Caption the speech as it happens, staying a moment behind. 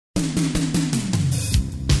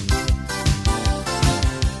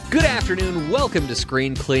afternoon. Welcome to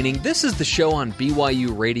Screen Cleaning. This is the show on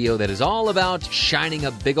BYU Radio that is all about shining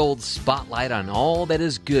a big old spotlight on all that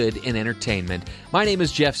is good in entertainment. My name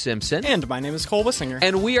is Jeff Simpson. And my name is Cole Wissinger.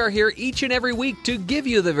 And we are here each and every week to give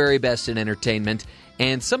you the very best in entertainment.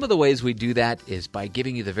 And some of the ways we do that is by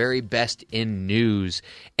giving you the very best in news.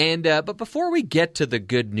 And but before we get to the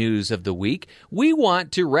good news of the week, we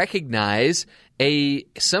want to recognize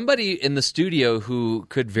somebody in the studio who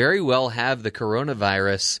could very well have the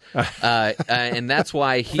coronavirus, and that's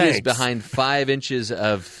why he is behind 5 inches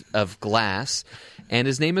of glass. And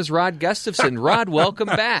his name is Rod Gustafson. Rod, welcome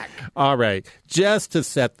back. All right. Just to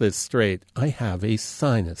set this straight, I have a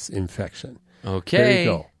sinus infection. Okay. There you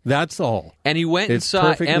go. That's all. And he went and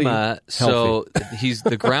saw Emma, so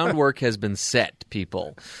the groundwork has been set,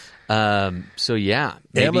 people. So, yeah.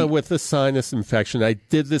 Maybe. Emma with the sinus infection. I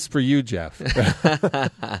did this for you, Jeff.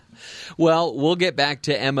 Well, we'll get back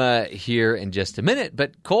to Emma here in just a minute.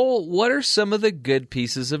 But, Cole, what are some of the good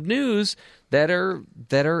pieces of news that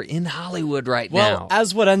are in Hollywood right now? Well,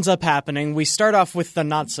 as what ends up happening, we start off with the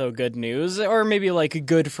not-so-good news, or maybe like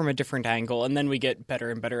good from a different angle, and then we get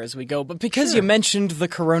better and better as we go. But because you mentioned the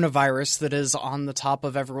coronavirus that is on the top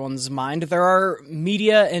of everyone's mind, there are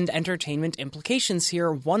media and entertainment implications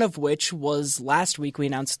here, one of which was last week we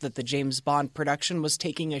announced that the James Bond production was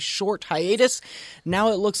taking a short hiatus.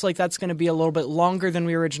 Now it looks like that's going to be a little bit longer than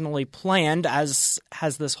we originally planned, as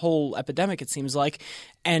has this whole epidemic, it seems like.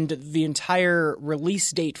 And the entire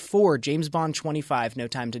release date for James Bond 25, No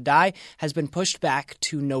Time to Die, has been pushed back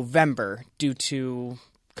to November due to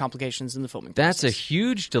complications in the filming process. That's a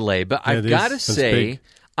huge delay, but I've got to say,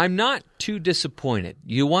 I'm not too disappointed.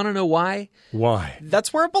 You want to know why? Why?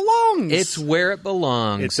 That's where it belongs. It's where it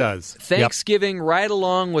belongs. It does. Thanksgiving right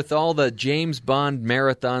along with all the James Bond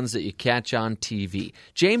marathons that you catch on TV.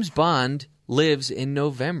 James Bond lives in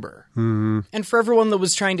November. Mm-hmm. And for everyone that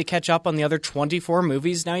was trying to catch up on the other 24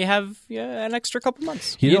 movies, now you have an extra couple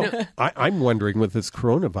months. You know, I'm wondering with this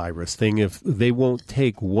coronavirus thing if they won't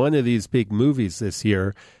take one of these big movies this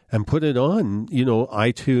year and put it on,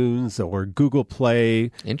 iTunes or Google Play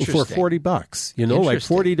for $40. Like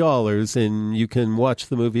 $40, and you can watch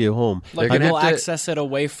the movie at home. Like people access it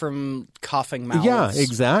away from coughing mouths. Yeah,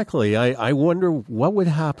 exactly. I wonder what would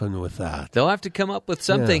happen with that. They'll have to come up with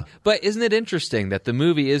something. Yeah. But isn't it interesting that the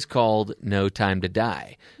movie is called No Time to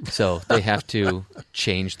Die? So they have to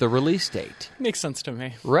change the release date. Makes sense to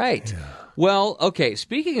me. Right. Yeah. Well, okay,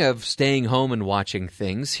 speaking of staying home and watching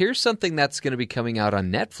things, here's something that's going to be coming out on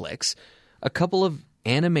Netflix. A couple of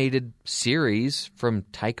animated series from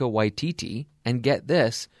Taika Waititi. And get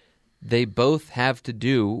this, they both have to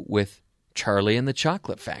do with Charlie and the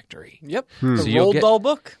Chocolate Factory. Yep, So the Roald Dahl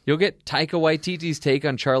book. You'll get Taika Waititi's take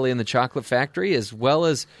on Charlie and the Chocolate Factory, as well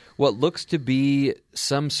as what looks to be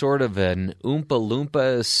some sort of an Oompa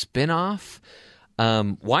Loompa spinoff.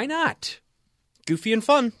 Why not? Goofy and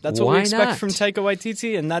fun. That's what Why we expect not? from Taika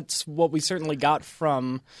Waititi, and that's what we certainly got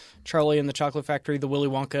from Charlie and the Chocolate Factory, the Willy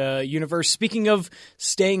Wonka universe. Speaking of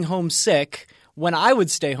staying homesick, when I would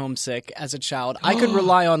stay homesick as a child, I could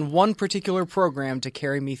rely on one particular program to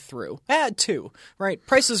carry me through. Two, right?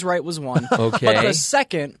 Price is Right was one. Okay. But the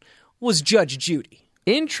second was Judge Judy.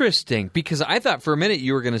 Interesting, because I thought for a minute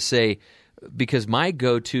you were going to say, because my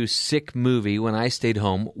go-to sick movie when I stayed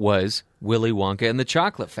home was Willy Wonka and the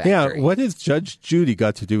Chocolate Factory. Yeah, what has Judge Judy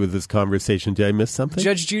got to do with this conversation? Did I miss something?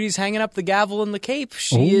 Judge Judy's hanging up the gavel and the cape.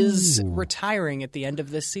 She is retiring at the end of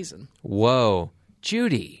this season. Whoa.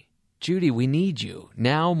 Judy, we need you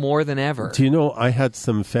now more than ever. Do you know, I had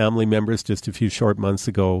some family members just a few short months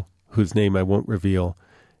ago whose name I won't reveal,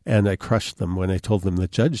 and I crushed them when I told them that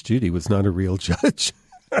Judge Judy was not a real judge.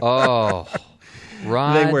 Oh,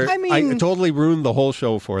 Rod. I totally ruined the whole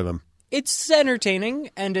show for them. It's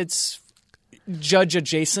entertaining, and it's judge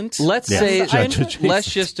adjacent. Let's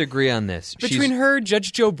just agree on this. Between her,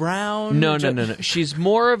 Judge Joe Brown. No. She's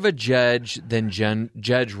more of a judge than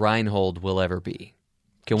Judge Reinhold will ever be.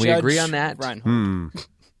 Can we agree on that? Reinhold.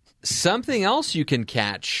 Something else you can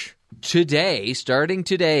catch starting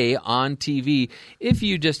today on TV, if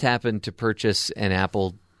you just happen to purchase an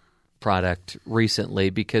Apple product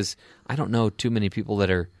recently, because I don't know too many people that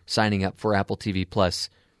are signing up for Apple TV Plus.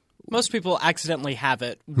 Most people accidentally have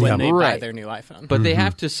it when they buy their new iPhone. But they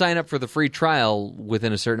have to sign up for the free trial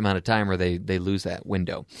within a certain amount of time or they lose that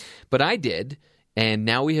window. But I did, and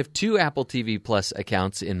now we have 2 Apple TV Plus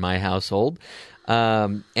accounts in my household.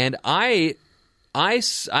 And I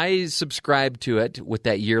subscribed to it with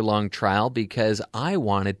that year-long trial because I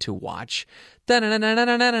wanted to watch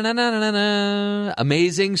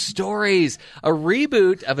Amazing Stories, a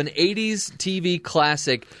reboot of an 80s TV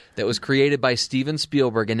classic that was created by Steven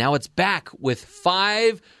Spielberg. And now it's back with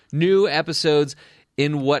 5 new episodes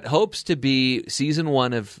in what hopes to be season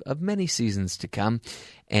 1 of many seasons to come.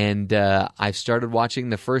 And I've started watching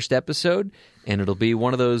the first episode, and it'll be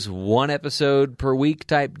one of those 1 episode per week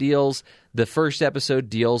type deals. The first episode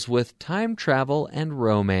deals with time travel and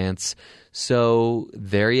romance. So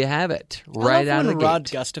there you have it, right out of the gate. I love when Rod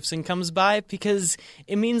Gustafson comes by because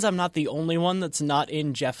it means I'm not the only one that's not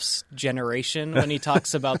in Jeff's generation when he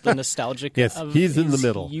talks about the nostalgic of he's in the his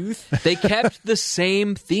middle. youth. They kept the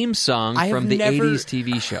same theme song from the 80s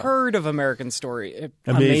TV show. I have never heard of American Story.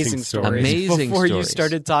 Amazing Stories. Amazing before Stories. You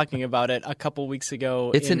started talking about it a couple weeks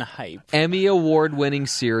ago It's in an Hype. Emmy award-winning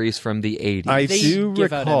series from the 80s. I They do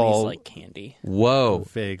give out recall Emmys like candy. Whoa.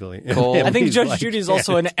 vaguely. Cole- I think He's Judge like, Judy is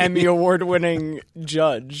also an Emmy award-winning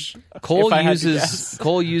judge. Cole if I had to guess.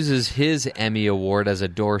 uses his Emmy award as a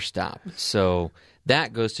doorstop. So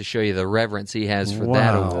that goes to show you the reverence he has for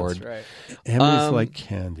that Wow. award. That's right. Emmy's like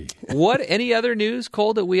candy. Any other news,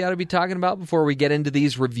 Cole, that we ought to be talking about before we get into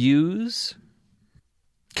these reviews?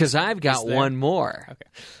 Because I've got there? one more. Okay.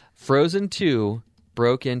 Frozen 2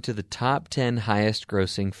 broke into the top 10 highest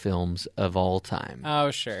grossing films of all time. Oh,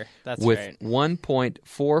 sure. That's with right.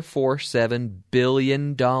 $1.447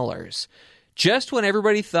 billion. Just when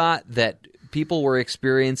everybody thought that people were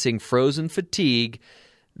experiencing Frozen fatigue,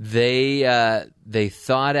 they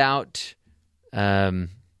thought out.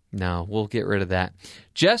 No, we'll get rid of that.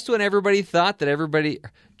 Just when everybody thought that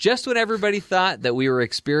we were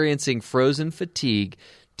experiencing Frozen fatigue,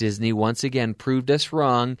 Disney once again proved us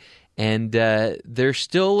wrong, and there's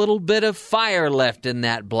still a little bit of fire left in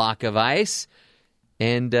that block of ice.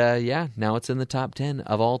 And now it's in the top 10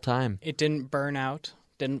 of all time. It didn't burn out,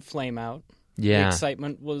 didn't flame out. Yeah. The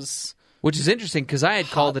excitement was... Which is interesting because I had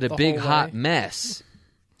called it a the big whole hot way. mess.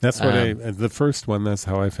 That's what the first one, that's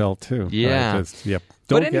how I felt too. Yeah. Yep. But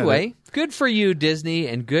Don't get anyway, good for you, Disney,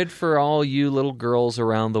 and good for all you little girls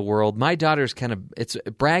around the world. My daughter's it's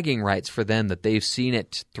bragging rights for them that they've seen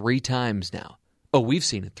it 3 times now. Oh, we've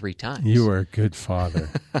seen it 3 times. You are a good father.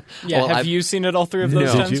 Yeah, Well, have you seen it all 3 of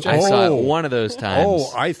those No, times, you? Jeff? I saw Oh. it one of those times.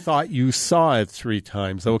 Oh, I thought you saw it 3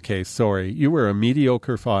 times. Okay, sorry. You were a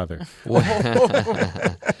mediocre father.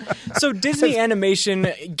 So Disney Animation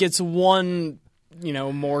gets one,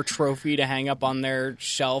 more trophy to hang up on their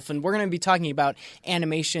shelf, and we're going to be talking about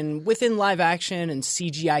animation within live action and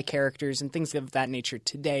CGI characters and things of that nature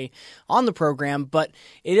today on the program, but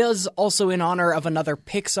it is also in honor of another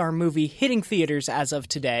Pixar movie hitting theaters as of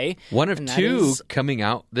today. One of and that 2 is- coming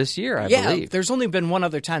out this year, I Yeah, believe. there's only been one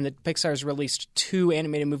other time that Pixar's released 2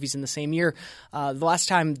 animated movies in the same year. The last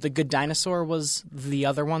time The Good Dinosaur was the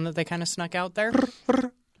other one that they kind of snuck out there.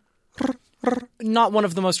 Not one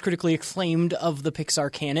of the most critically acclaimed of the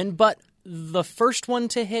Pixar canon, but the first one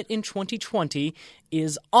to hit in 2020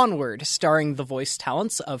 is Onward, starring the voice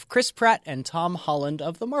talents of Chris Pratt and Tom Holland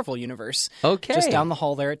of the Marvel Universe. Okay. Just down the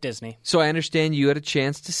hall there at Disney. So I understand you had a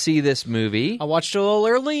chance to see this movie. I watched it a little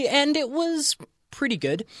early, and it was pretty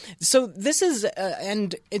good. So this is,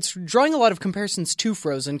 and it's drawing a lot of comparisons to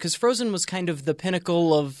Frozen, because Frozen was kind of the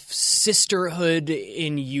pinnacle of sisterhood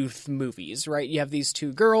in youth movies, right? You have these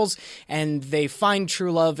 2 girls, and they find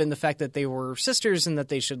true love in the fact that they were sisters and that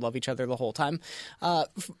they should love each other the whole time.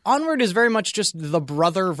 Onward is very much just the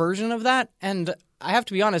brother version of that, and I have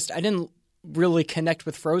to be honest, I didn't really connect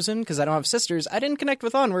with Frozen because I don't have sisters. I didn't connect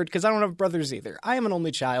with Onward because I don't have brothers either. I am an only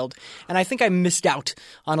child, and I think I missed out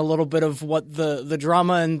on a little bit of what the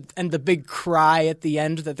drama and the big cry at the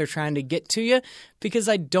end that they're trying to get to you, because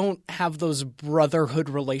I don't have those brotherhood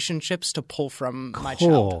relationships to pull from my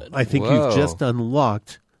childhood. I think Whoa. you've just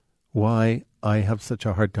unlocked why I have such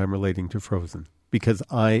a hard time relating to Frozen. Because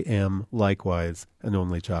I am likewise an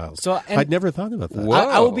only child. So- and- I'd never thought about that. Whoa.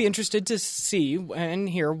 I will be interested to see and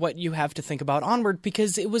hear what you have to think about Onward,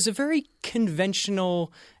 because it was a very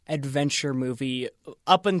conventional adventure movie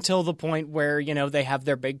up until the point where, they have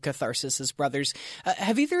their big catharsis as brothers.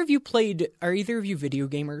 Are either of you video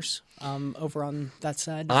gamers over on that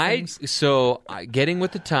side of things? Getting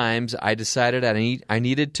with the times, I decided I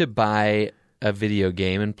needed to buy a video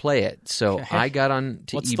game and play it. So I got on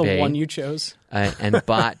to What's eBay. the one you chose? And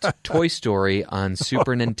bought Toy Story on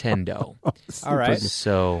Super Nintendo. All right.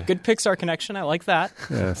 So Good Pixar connection. I like that.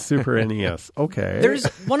 Super NES. Okay. There's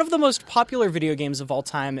one of the most popular video games of all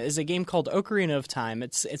time is a game called Ocarina of Time.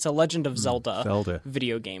 It's a Legend of Zelda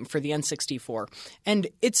video game for the N64. And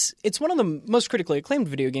it's one of the most critically acclaimed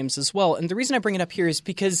video games as well. And the reason I bring it up here is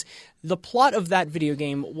because the plot of that video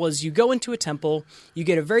game was you go into a temple, you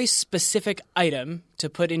get a very specific item to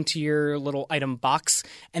put into your little item box,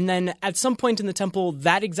 and then at some point in the temple,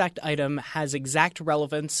 that exact item has exact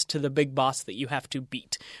relevance to the big boss that you have to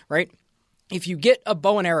beat, right? if you get a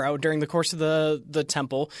bow and arrow during the course of the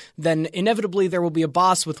temple, then inevitably there will be a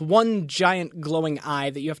boss with one giant glowing eye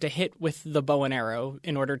that you have to hit with the bow and arrow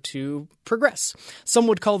in order to progress. Some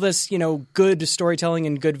would call this, good storytelling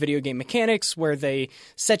and good video game mechanics, where they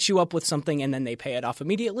set you up with something and then they pay it off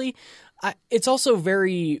immediately. It's also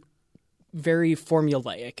very, very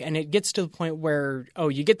formulaic, and it gets to the point where,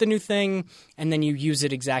 you get the new thing and then you use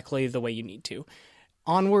it exactly the way you need to.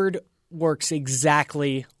 Onward works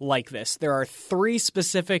exactly like this. There are 3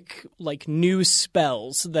 specific new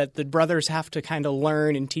spells that the brothers have to kind of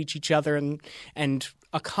learn and teach each other and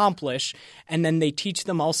accomplish, and then they teach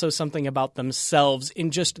them also something about themselves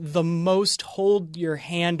in just the most hold your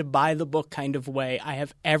hand by the book kind of way I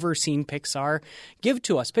have ever seen Pixar give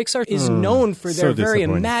to us. Pixar is known for their very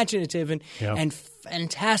imaginative and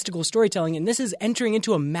fantastical storytelling, and this is entering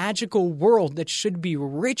into a magical world that should be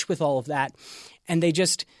rich with all of that, and they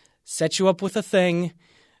just set you up with a thing,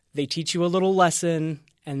 they teach you a little lesson,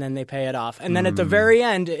 and then they pay it off. And then at the very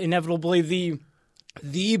end, inevitably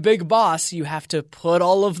the big boss, you have to put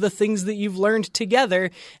all of the things that you've learned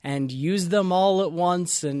together and use them all at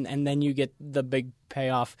once, and then you get the big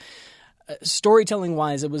payoff.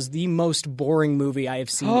 Storytelling-wise, it was the most boring movie I have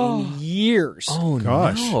seen in years. Oh,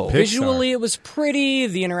 gosh. No. Visually, it was pretty.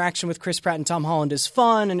 The interaction with Chris Pratt and Tom Holland is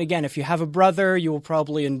fun. And again, if you have a brother, you will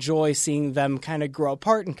probably enjoy seeing them kind of grow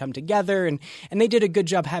apart and come together. And they did a good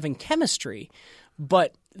job having chemistry.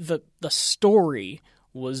 But the story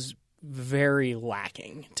was very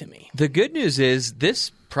lacking to me. The good news is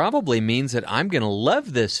this probably means that I'm going to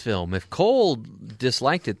love this film if Cole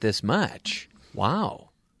disliked it this much. Wow.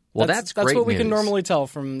 Well, that's great what we news. can normally tell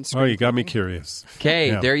from screen. Oh, you got me curious.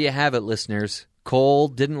 Okay, There you have it, listeners. Cole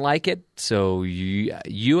didn't like it, so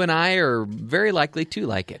you and I are very likely to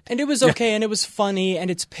like it. And it was okay, and it was funny,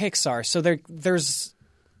 and it's Pixar, so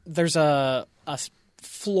there's a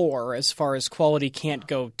floor as far as quality can't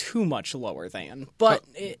go too much lower than. But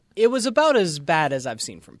it was about as bad as I've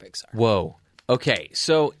seen from Pixar. Whoa. Okay,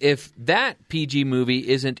 so if that PG movie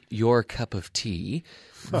isn't your cup of tea,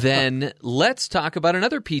 then let's talk about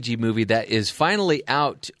another PG movie that is finally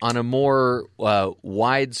out on a more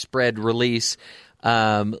widespread release.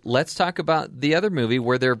 Let's talk about the other movie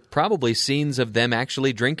where there are probably scenes of them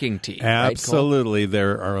actually drinking tea. Absolutely. Right,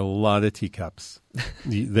 there are a lot of teacups.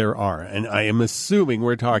 There are. And I am assuming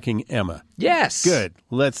we're talking Emma. Yes. Good.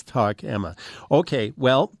 Let's talk Emma. Okay,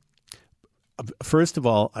 well, first of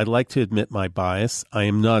all, I'd like to admit my bias. I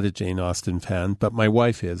am not a Jane Austen fan, but my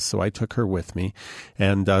wife is, so I took her with me.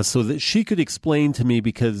 And so that she could explain to me,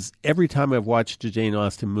 because every time I've watched a Jane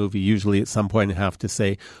Austen movie, usually at some point I have to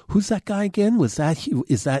say, who's that guy again? Is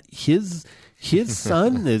that his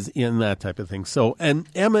son is in that type of thing. So, and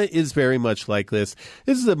Emma is very much like this.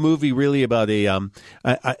 This is a movie really about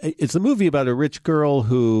it's a movie about a rich girl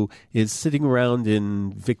who is sitting around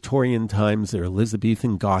in Victorian times or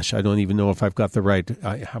Elizabethan. Gosh, I don't even know if I've got the right.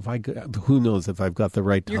 Who knows if I've got the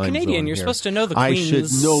right time. You're Canadian. You're supposed to know the I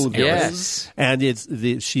Queen's. should know this. Yes.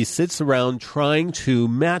 And she sits around trying to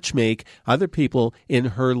matchmake other people in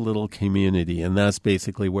her little community, and that's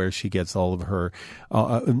basically where she gets all of her.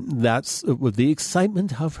 That's the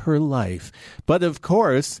excitement of her life. But of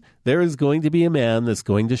course, there is going to be a man that's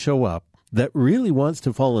going to show up that really wants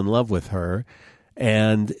to fall in love with her,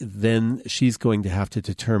 and then she's going to have to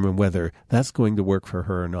determine whether that's going to work for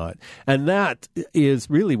her or not. And that is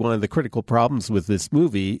really one of the critical problems with this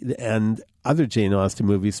movie and other Jane Austen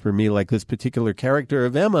movies for me, like this particular character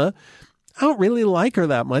of Emma. I don't really like her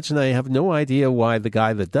that much, and I have no idea why the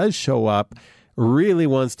guy that does show up really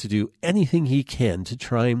wants to do anything he can to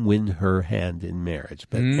try and win her hand in marriage.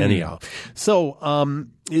 But anyhow, so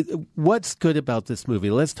what's good about this movie?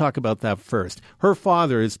 Let's talk about that first. Her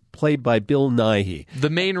father is played by Bill Nighy. The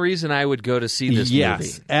main reason I would go to see this movie.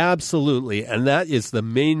 Yes, absolutely. And that is the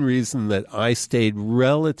main reason that I stayed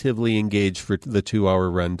relatively engaged for the 2-hour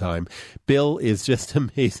runtime. Bill is just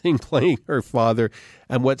amazing playing her father.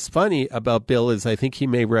 And what's funny about Bill is I think he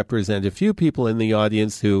may represent a few people in the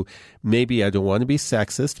audience who maybe, I don't want to be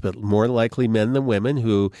sexist, but more likely men than women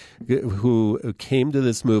who came to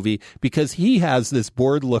this movie because he has this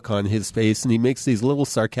bored look on his face and he makes these little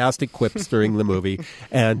sarcastic quips during the movie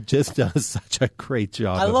and just does such a great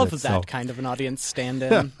job. I love that kind of an audience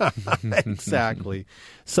stand-in. Exactly.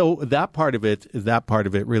 So that part of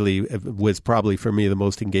it really was probably for me the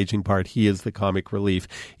most engaging part. He is the comic relief,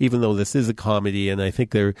 even though this is a comedy, and I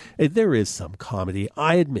think there is some comedy.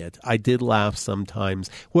 I admit I did laugh sometimes.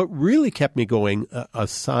 What really kept me going,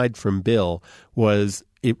 aside from Bill, was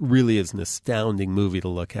it really is an astounding movie to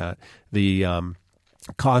look at. The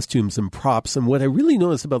costumes and props, and what I really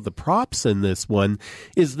noticed about the props in this one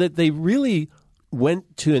is that they really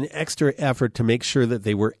went to an extra effort to make sure that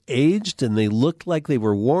they were aged and they looked like they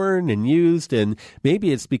were worn and used. And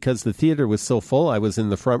maybe it's because the theater was so full. I was in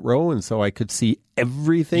the front row, and so I could see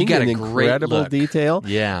everything in incredible detail.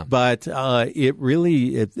 Yeah. But it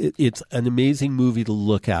really, it's an amazing movie to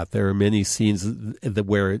look at. There are many scenes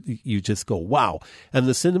where you just go, wow. And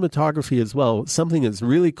the cinematography as well. Something that's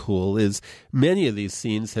really cool is many of these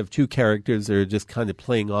scenes have two characters that are just kind of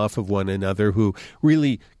playing off of one another who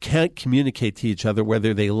really can't communicate to each other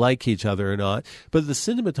whether they like each other or not. But the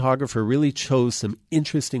cinematographer really chose some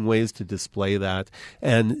interesting ways to display that,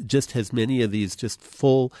 and just has many of these just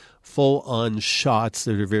full-on shots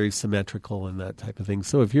that are very symmetrical and that type of thing.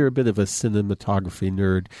 So if you're a bit of a cinematography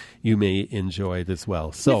nerd, you may enjoy it as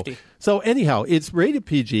well. So anyhow, it's rated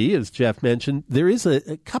PG, as Jeff mentioned. There is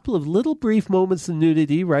a couple of little brief moments of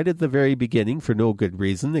nudity right at the very beginning for no good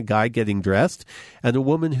reason. A guy getting dressed and a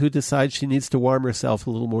woman who decides she needs to warm herself a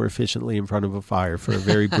little more efficiently in front of a fire for a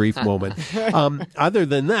very brief moment. Other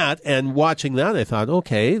than that, and watching that, I thought,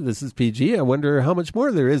 okay, this is PG. I wonder how much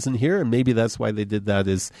more there is in here. And maybe that's why they did that,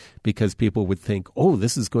 is because people would think, oh,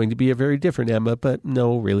 this is going to be a very different Emma. But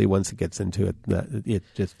no, really, once it gets into it, it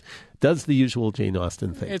just does the usual Jane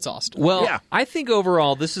Austen thing. It's Austen. Well, yeah. I think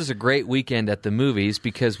overall this is a great weekend at the movies,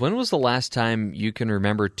 because when was the last time you can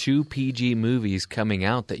remember 2 PG movies coming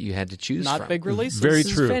out that you had to choose from? Not big releases. Very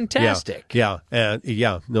This true. is fantastic. No,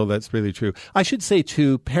 that's really true. I should say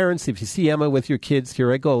to parents, if you see Emma with your kids,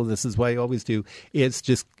 here I go. This is what I always do.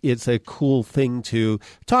 It's a cool thing to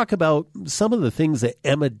talk about some of the things that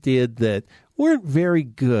Emma did that weren't very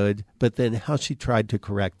good, but then how she tried to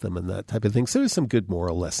correct them and that type of thing. So there's some good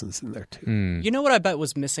moral lessons in there, too. You know what I bet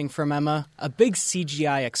was missing from Emma? A big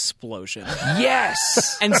CGI explosion.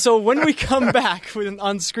 Yes! And so when we come back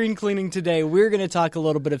on Screen Cleaning today, we're going to talk a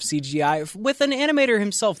little bit of CGI with an animator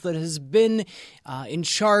himself that has been in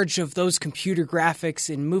charge of those computer graphics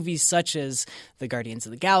in movies such as the Guardians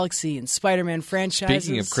of the Galaxy and Spider-Man franchises.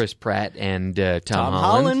 Speaking of Chris Pratt and Tom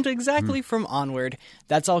Holland, exactly, from Onward.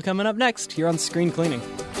 That's all coming up next here on Screen Cleaning.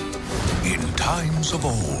 In times of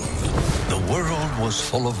old, the world was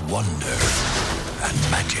full of wonder and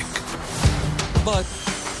magic. But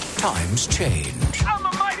times change. I'm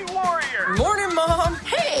a mighty warrior. Morning, Mom.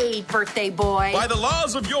 Hey, birthday boy. By the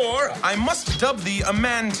laws of yore, I must dub thee a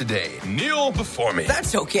man today. Kneel before me.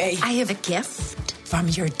 That's okay. I have a gift from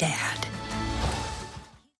your dad.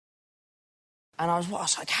 And I was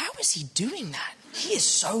like, how is he doing that? He is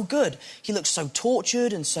so good. He looks so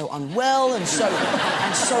tortured and so unwell and so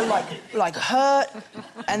like hurt.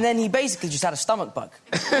 And then he basically just had a stomach bug.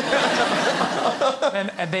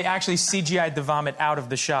 And they actually CGI'd the vomit out of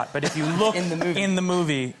the shot. But if you look in the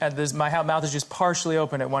movie at this, my mouth is just partially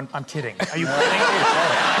open at one. I'm kidding. Are you kidding?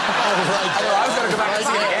 I was going to go back and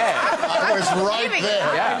see it again. I was right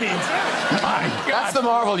there. Yeah. That's the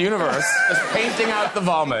Marvel Universe. Just painting out the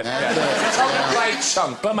vomit. Right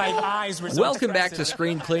chunk. But my eyes were so Welcome back to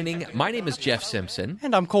Screen Cleaning. My name is Jeff Simpson.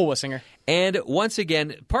 And I'm Cole Wissinger. And once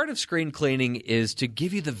again, part of Screen Cleaning is to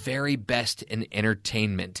give you the very best in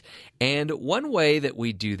entertainment. And one way that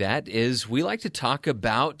we do that is we like to talk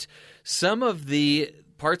about some of the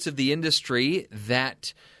parts of the industry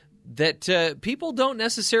that people don't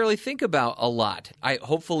necessarily think about a lot.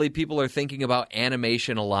 Hopefully people are thinking about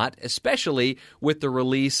animation a lot, especially with the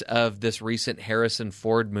release of this recent Harrison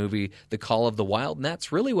Ford movie, The Call of the Wild, and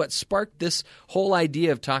that's really what sparked this whole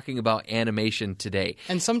idea of talking about animation today.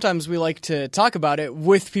 And sometimes we like to talk about it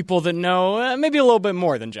with people that know maybe a little bit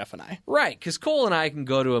more than Jeff and I. Right, because Cole and I can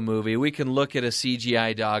go to a movie, we can look at a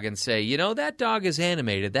CGI dog and say, you know, that dog is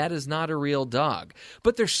animated, that is not a real dog.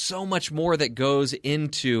 But there's so much more that goes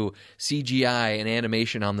into CGI and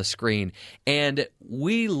animation on the screen. And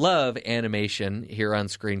we love animation here on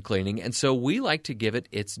Screen Cleaning, and so we like to give it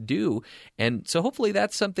its due. And so hopefully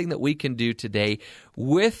that's something that we can do today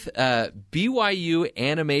with BYU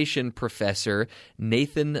animation professor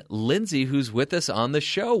Nathan Lindsay, who's with us on the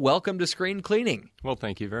show. Welcome to Screen Cleaning. Well,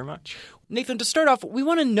 thank you very much. Nathan, to start off, we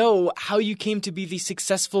want to know how you came to be the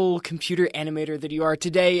successful computer animator that you are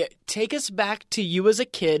today. Take us back to you as a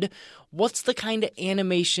kid. What's the kind of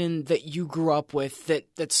animation that you grew up with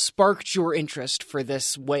that sparked your interest for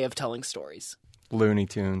this way of telling stories? Looney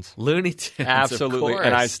Tunes. Looney Tunes, absolutely.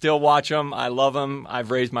 And I still watch them. I love them.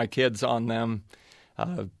 I've raised my kids on them.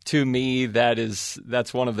 To me, that's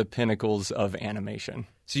one of the pinnacles of animation.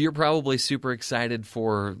 So you're probably super excited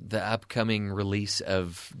for the upcoming release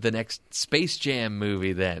of the next Space Jam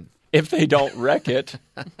movie then. If they don't wreck it.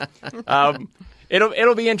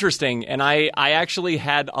 It'll be interesting, and I actually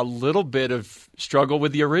had a little bit of struggle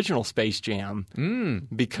with the original Space Jam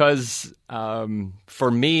because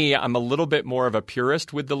for me, I'm a little bit more of a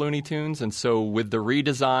purist with the Looney Tunes, and so with the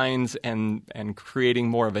redesigns and creating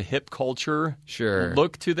more of a hip culture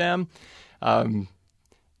look to them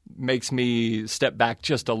makes me step back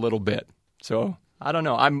just a little bit. So I don't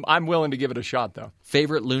know. I'm willing to give it a shot, though.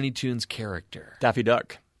 Favorite Looney Tunes character? Daffy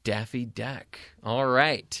Duck. Daffy Duck. All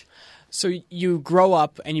right. So you grow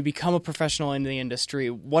up and you become a professional in the industry.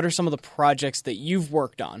 What are some of the projects that you've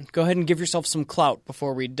worked on? Go ahead and give yourself some clout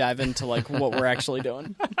before we dive into like what we're actually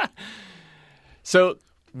doing. So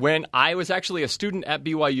when I was actually a student at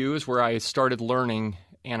BYU is where I started learning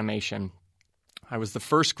animation. I was the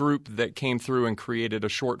first group that came through and created a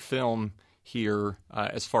short film here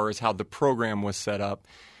as far as how the program was set up.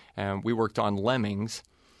 We worked on Lemmings.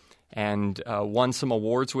 And won some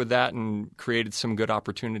awards with that and created some good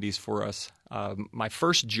opportunities for us. My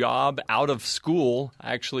first job out of school,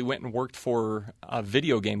 I actually went and worked for a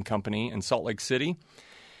video game company in Salt Lake City.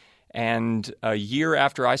 And a year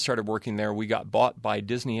after I started working there, we got bought by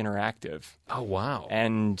Disney Interactive. Oh, wow.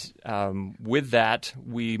 And with that,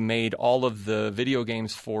 we made all of the video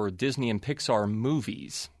games for Disney and Pixar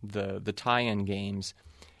movies, the tie-in games.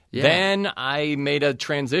 Yeah. Then I made a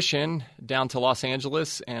transition down to Los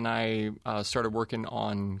Angeles, and I started working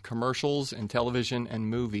on commercials and television and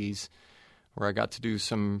movies, where I got to do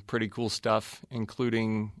some pretty cool stuff,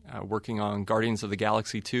 including working on Guardians of the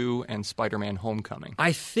Galaxy 2 and Spider-Man Homecoming.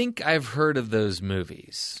 I think I've heard of those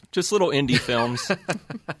movies. Just little indie films.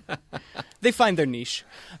 They find their niche.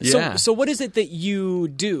 Yeah. So what is it that you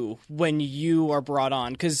do when you are brought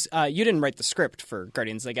on? Because you didn't write the script for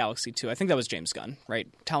Guardians of the Galaxy 2. I think that was James Gunn, right?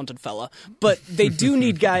 Talented fella. But they do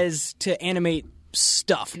need guys to animate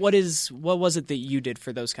stuff. What was it that you did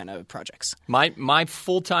for those kind of projects? My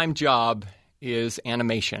full-time job is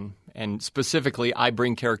animation, and specifically, I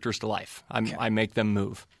bring characters to life. I make them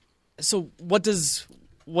move. So what does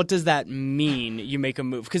that mean? You make a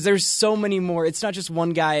move, because there's so many more. It's not just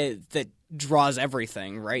one guy that draws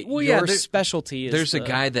everything, right? Well, your specialty is there's a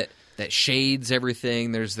guy that shades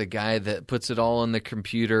everything. There's the guy that puts it all on the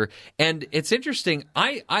computer. And it's interesting.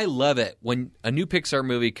 I love it when a new Pixar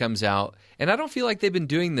movie comes out, and I don't feel like they've been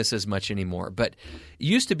doing this as much anymore. But it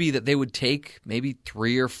used to be that they would take maybe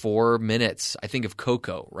 3 or 4 minutes. I think of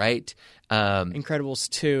Coco, right? Incredibles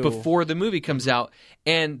 2. Before the movie comes out.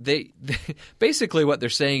 And they basically what they're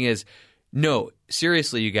saying is, no,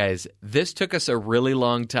 seriously, you guys, this took us a really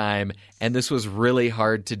long time, and this was really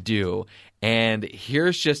hard to do. And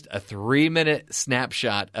here's just a 3-minute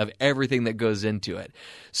snapshot of everything that goes into it.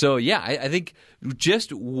 So, yeah, I think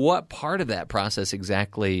just what part of that process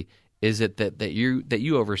exactly is it that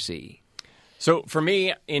you oversee? So for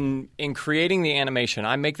me, in creating the animation,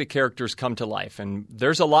 I make the characters come to life, and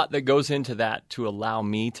there's a lot that goes into that to allow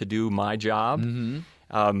me to do my job.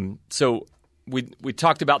 Mm-hmm. So we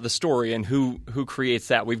talked about the story and who creates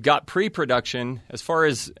that. We've got pre-production as far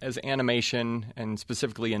as animation and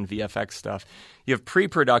specifically in VFX stuff. You have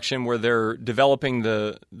pre-production where they're developing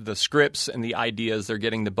the scripts and the ideas. They're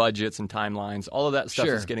getting the budgets and timelines. All of that stuff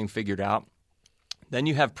is getting figured out. Then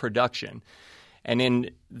you have production.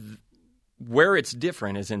 And where it's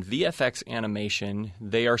different is in VFX animation,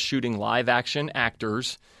 they are shooting live action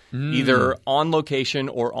actors either on location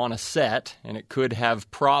or on a set, and it could have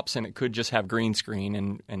props and it could just have green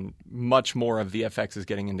screen, and much more of VFX is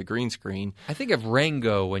getting into green screen. I think of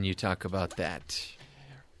Rango when you talk about that.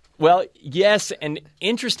 Well, yes, and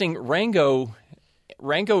interesting, Rango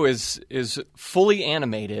is fully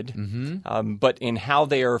animated, but in how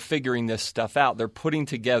they are figuring this stuff out, they're putting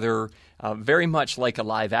together very much like a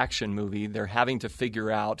live-action movie. They're having to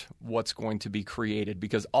figure out what's going to be created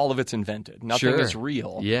because all of it's invented. Nothing is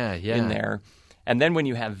real in there. And then when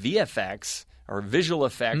you have VFX or visual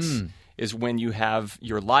effects is when you have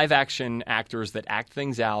your live-action actors that act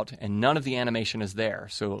things out and none of the animation is there.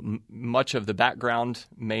 So much of the background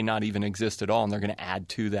may not even exist at all, and they're going to add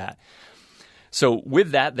to that. So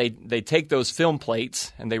with that, they take those film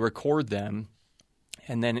plates and they record them.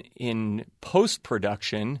 And then in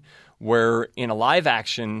post-production, where in a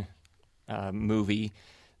live-action movie,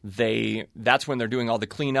 that's when they're doing all the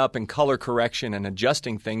cleanup and color correction and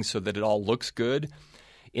adjusting things so that it all looks good.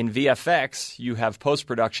 In VFX, you have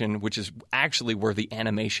post-production, which is actually where the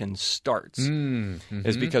animation starts.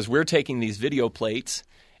 Is because we're taking these video plates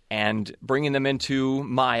and bringing them into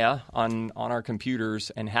Maya on our computers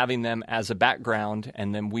and having them as a background,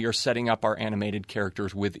 and then we are setting up our animated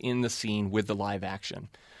characters within the scene with the live action.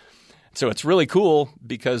 So it's really cool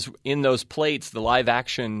because in those plates, the live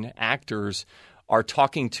action actors are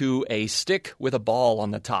talking to a stick with a ball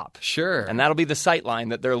on the top. Sure. And that'll be the sight line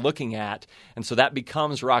that they're looking at. And so that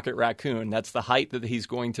becomes Rocket Raccoon. That's the height that he's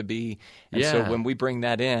going to be. And so when we bring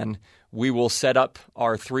that in, we will set up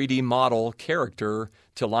our 3D model character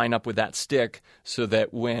to line up with that stick so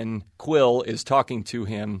that when Quill is talking to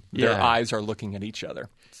him, their eyes are looking at each other.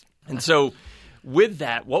 And so with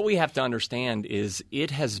that, what we have to understand is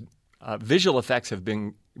it has visual effects have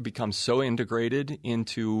become so integrated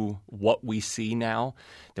into what we see now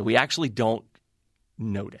that we actually don't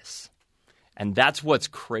notice. And that's what's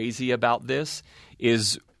crazy about this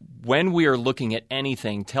is when we are looking at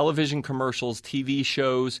anything, television commercials, TV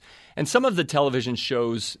shows, and some of the television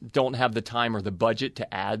shows don't have the time or the budget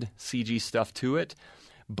to add CG stuff to it,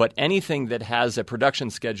 but anything that has a production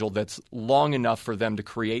schedule that's long enough for them to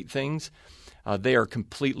create things, they are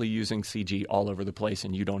completely using CG all over the place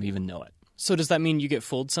and you don't even know it. So does that mean you get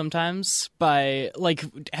fooled sometimes by, like,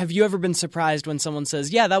 have you ever been surprised when someone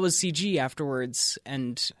says, yeah, that was CG afterwards,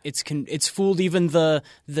 and it's fooled even the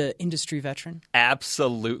industry veteran?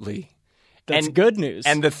 Absolutely. That's good news.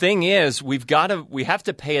 And the thing is, we have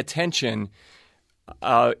to pay attention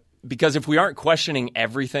because if we aren't questioning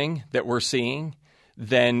everything that we're seeing,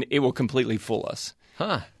 then it will completely fool us.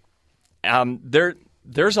 Huh.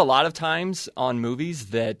 There's a lot of times on movies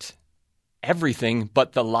that everything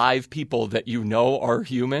but the live people that you know are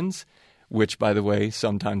humans, which, by the way,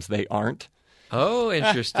 sometimes they aren't. Oh,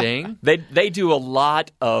 interesting. They do a lot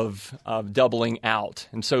of doubling out.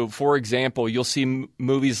 And so, for example, you'll see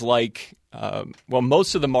movies like,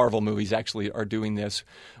 most of the Marvel movies actually are doing this,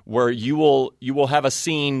 where you will have a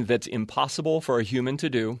scene that's impossible for a human to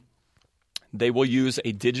do. They will use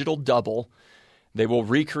a digital double. They will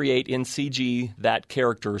recreate in CG that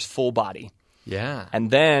character's full body. Yeah.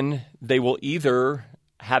 And then they will either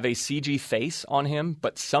have a CG face on him,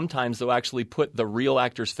 but sometimes they'll actually put the real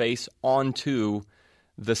actor's face onto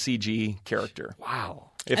the CG character.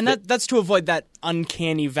 Wow. That's to avoid that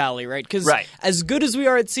uncanny valley, right? Because as good as we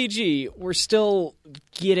are at CG, we're still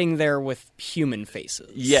getting there with human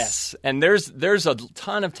faces. Yes, and there's a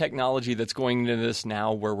ton of technology that's going into this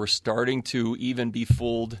now where we're starting to even be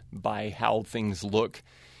fooled by how things look.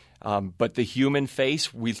 But the human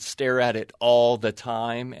face, we stare at it all the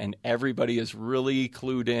time, and everybody is really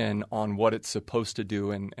clued in on what it's supposed to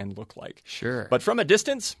do and look like. Sure. But from a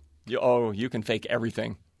distance, you can fake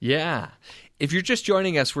everything. Yeah. If you're just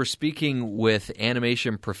joining us, we're speaking with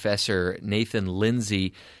animation professor Nathan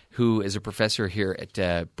Lindsay, who is a professor here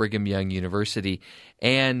at Brigham Young University.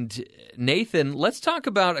 And Nathan, let's talk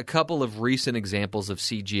about a couple of recent examples of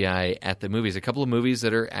CGI at the movies, a couple of movies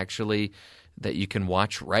that are actually that you can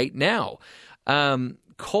watch right now.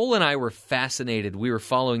 Cole and I were fascinated. We were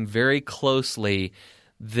following very closely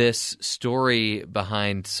this story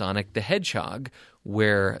behind Sonic the Hedgehog,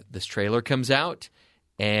 where this trailer comes out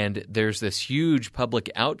and there's this huge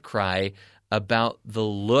public outcry about the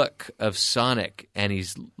look of Sonic, and he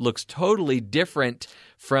looks totally different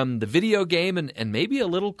from the video game and maybe a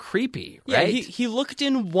little creepy, right? Yeah, he looked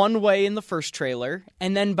in one way in the first trailer,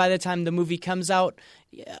 and then by the time the movie comes out,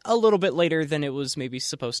 a little bit later than it was maybe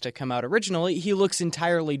supposed to come out originally, he looks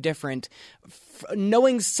entirely different.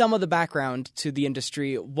 Knowing some of the background to the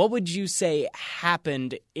industry, what would you say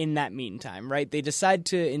happened in that meantime, right? They decide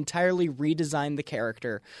to entirely redesign the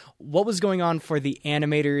character. What was going on for the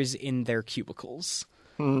animators in their cubicles?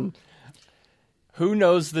 Who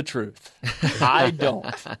knows the truth? I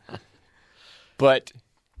don't. But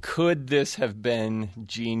could this have been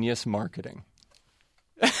genius marketing?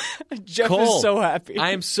 Jeff Cole, is so happy.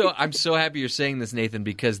 I'm so happy you're saying this, Nathan,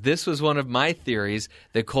 because this was one of my theories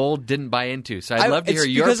that Cole didn't buy into. So I'd love to hear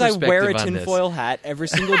your perspective on this. Because I wear a tinfoil hat every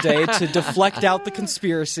single day to deflect out the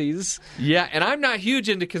conspiracies. Yeah, and I'm not huge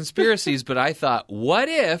into conspiracies, but I thought, what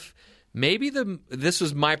if maybe this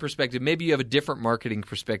was my perspective. Maybe you have a different marketing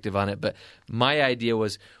perspective on it, but my idea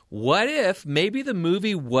was, what if maybe the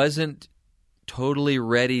movie wasn't totally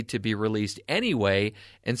ready to be released anyway,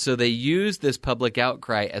 and so they used this public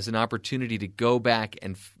outcry as an opportunity to go back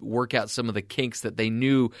and work out some of the kinks that they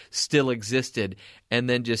knew still existed, and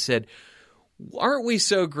then just said, aren't we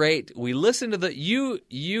so great? We listened to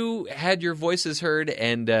you had your voices heard,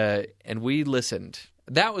 and we listened.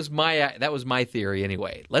 That was my theory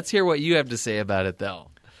anyway. Let's hear what you have to say about it, though.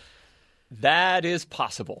 That is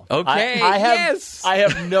possible. Okay. I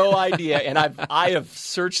have no idea, and I have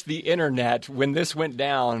searched the internet when this went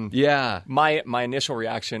down. Yeah. My initial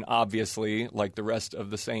reaction, obviously, like the rest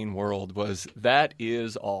of the sane world, was that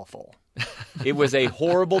is awful. It was a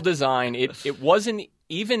horrible design. It wasn't,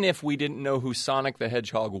 even if we didn't know who Sonic the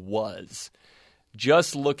Hedgehog was,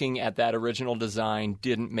 just looking at that original design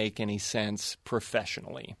didn't make any sense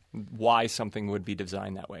professionally, why something would be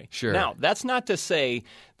designed that way. Sure. Now, that's not to say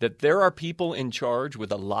that there are people in charge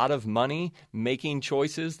with a lot of money making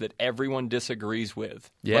choices that everyone disagrees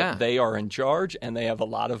with. Yeah. But they are in charge and they have a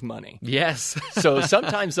lot of money. Yes. So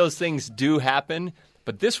sometimes those things do happen.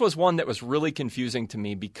 But this was one that was really confusing to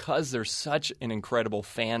me because there's such an incredible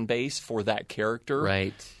fan base for that character.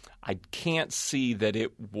 Right. I can't see that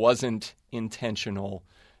it wasn't intentional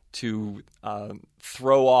to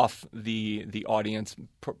throw off the audience,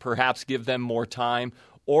 perhaps give them more time,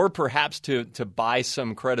 or perhaps to buy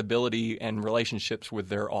some credibility and relationships with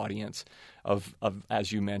their audience of,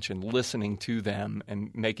 as you mentioned, listening to them and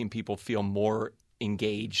making people feel more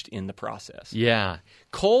engaged in the process. Yeah.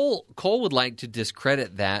 Cole would like to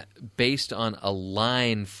discredit that based on a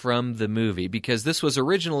line from the movie, because this was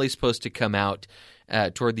originally supposed to come out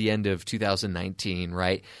toward the end of 2019,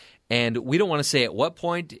 right? And we don't want to say at what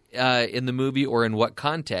point in the movie or in what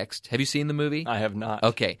context. Have you seen the movie? I have not.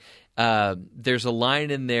 Okay. There's a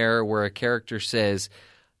line in there where a character says,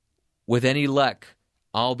 "With any luck,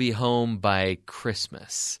 I'll be home by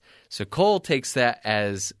Christmas." So Cole takes that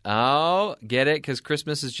as, oh, get it? Because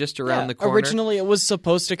Christmas is just around the corner. Originally, it was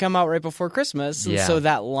supposed to come out right before Christmas, and Yeah. so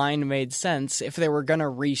that line made sense. If they were going to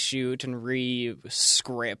reshoot and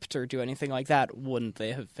re-script or do anything like that, wouldn't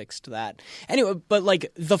they have fixed that? Anyway, but like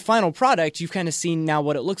the final product, you've kind of seen now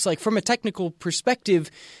what it looks like. From a technical perspective,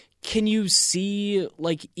 can you see,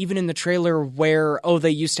 like, even in the trailer where, oh,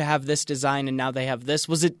 they used to have this design and now they have this?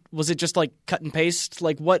 Was it just like cut and paste?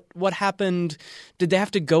 Like, what happened? Did they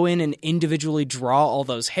have to go in and individually draw all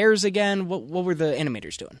those hairs again? What were the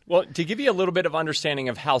animators doing? Well, to give you a little bit of understanding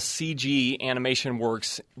of how CG animation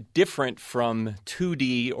works different from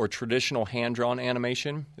 2D or traditional hand-drawn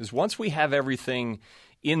animation, is once we have everything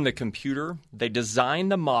in the computer, they design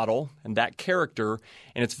the model and that character,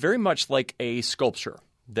 and it's very much like a sculpture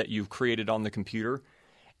that you've created on the computer.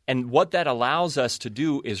 And what that allows us to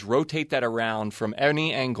do is rotate that around from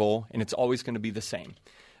any angle, and it's always going to be the same.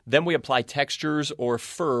 Then we apply textures or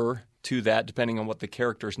fur to that, depending on what the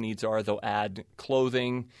character's needs are. They'll add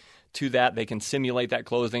clothing to that. They can simulate that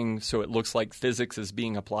clothing so it looks like physics is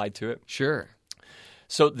being applied to it. Sure.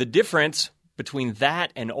 So the difference between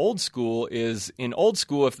that and old school is, in old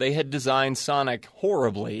school, if they had designed Sonic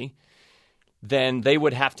horribly, then they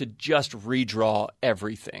would have to just redraw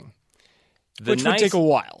everything. Which would take a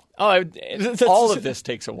while. Oh, all of this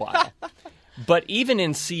takes a while. But even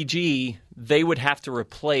in CG, they would have to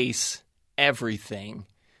replace everything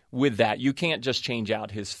with that. You can't just change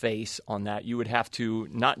out his face on that. You would have to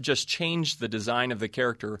not just change the design of the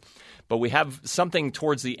character, but we have something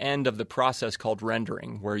towards the end of the process called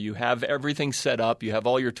rendering, where you have everything set up, you have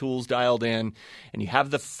all your tools dialed in, and you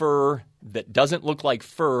have the fur that doesn't look like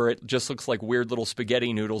fur. It just looks like weird little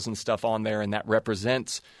spaghetti noodles and stuff on there, and that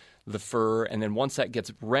represents the fur. And then once that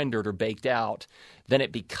gets rendered or baked out, then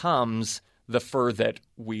it becomes the fur that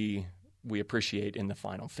we appreciate in the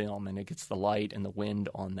final film, and it gets the light and the wind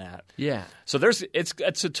on that. Yeah. So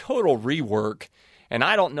it's a total rework, and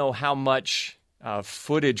I don't know how much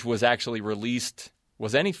footage was actually released.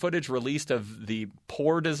 Was any footage released of the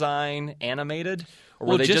poor design animated, or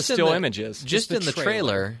were they just still images? Just in the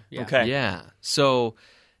trailer. Yeah. Okay. Yeah. So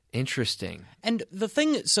interesting. And the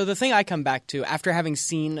thing I come back to after having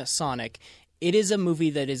seen Sonic, it is a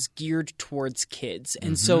movie that is geared towards kids.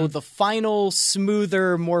 And so the final,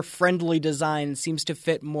 smoother, more friendly design seems to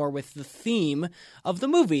fit more with the theme of the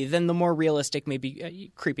movie than the more realistic,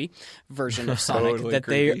 maybe creepy version of Sonic Totally that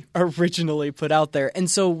creepy. they originally put out there.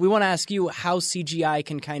 And so we want to ask you how CGI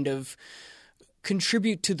can kind of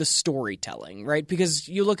contribute to the storytelling, right? Because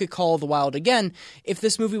you look at Call of the Wild again, if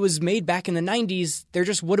this movie was made back in the 90s, there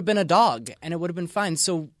just would have been a dog and it would have been fine.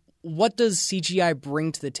 So what does CGI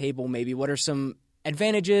bring to the table maybe? What are some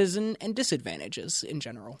advantages and disadvantages in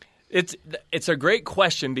general? It's a great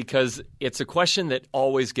question, because it's a question that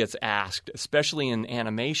always gets asked, especially in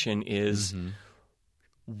animation, is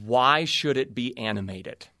why should it be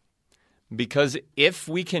animated? Because if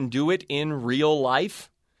we can do it in real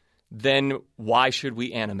life, then why should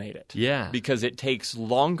we animate it? Yeah. Because it takes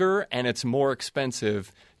longer and it's more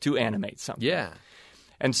expensive to animate something. Yeah.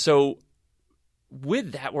 And so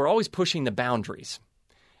with that, we're always pushing the boundaries.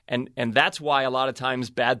 And that's why a lot of times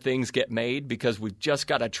bad things get made, because we've just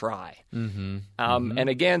got to try. And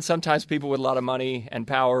again, sometimes people with a lot of money and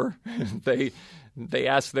power, they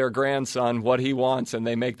ask their grandson what he wants and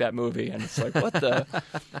they make that movie. And it's like, what the?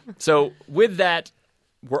 So with that,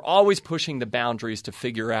 we're always pushing the boundaries to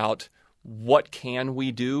figure out what can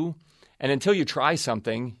we do. And until you try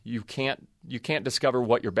something, you can't discover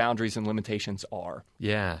what your boundaries and limitations are.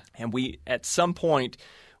 Yeah. And at some point,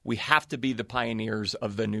 we have to be the pioneers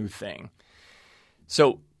of the new thing.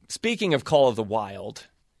 So speaking of Call of the Wild,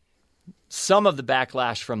 some of the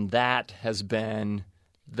backlash from that has been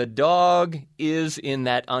the dog is in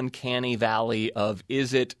that uncanny valley of,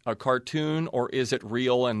 is it a cartoon or is it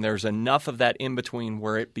real? And there's enough of that in between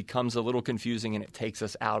where it becomes a little confusing and it takes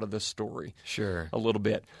us out of the story. Sure. A little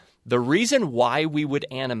bit. The reason why we would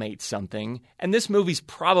animate something, and this movie's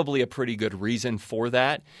probably a pretty good reason for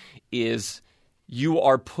that, is you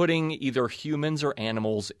are putting either humans or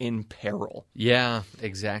animals in peril. Yeah,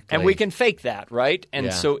 exactly. And we can fake that, right?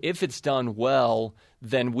 And so if it's done well,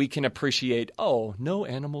 then we can appreciate, oh, no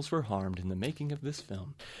animals were harmed in the making of this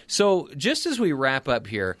film. So just as we wrap up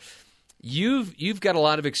here, you've got a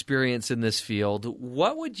lot of experience in this field.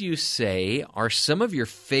 What would you say are some of your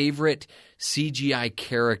favorite CGI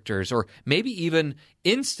characters, or maybe even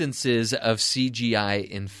instances of CGI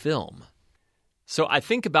in film? So I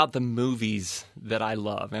think about the movies that I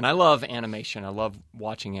love, and I love animation. I love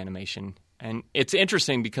watching animation. And it's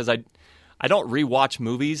interesting because I don't rewatch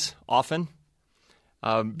movies often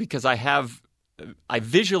because I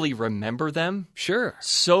visually remember them. Sure.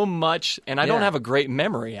 So much, and I don't have a great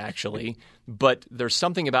memory actually, but there's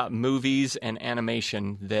something about movies and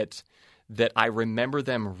animation that I remember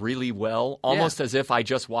them really well, almost as if I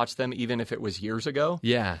just watched them even if it was years ago.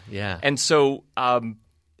 Yeah, yeah. And so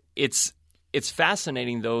it's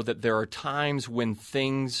fascinating, though, that there are times when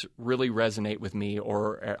things really resonate with me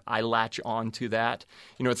or I latch on to that.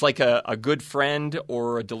 You know, it's like a good friend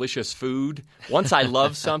or a delicious food. Once I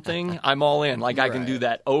love something, I'm all in. Like I can do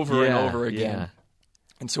that over and over again. Yeah.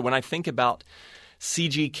 And so when I think about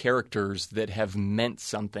CG characters that have meant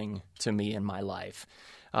something to me in my life,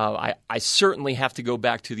 I certainly have to go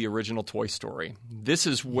back to the original Toy Story. This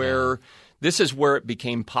is where it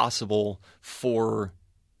became possible for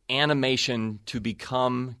animation to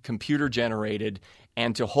become computer generated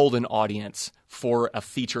and to hold an audience for a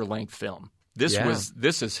feature-length film. This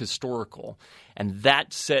is historical, and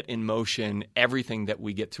that set in motion everything that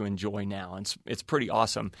we get to enjoy now. And it's pretty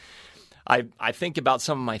awesome. I think about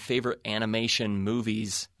some of my favorite animation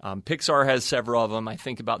movies. Pixar has several of them. I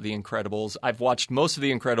think about The Incredibles. I've watched most of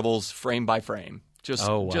The Incredibles frame by frame. Just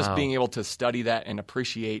being able to study that and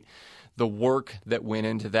appreciate the work that went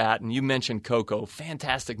into that. And you mentioned Coco.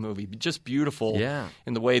 Fantastic movie. Just beautiful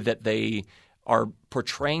in the way that they are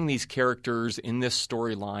portraying these characters in this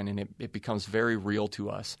storyline, and it becomes very real to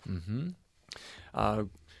us. Mm-hmm.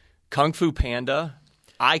 Kung Fu Panda.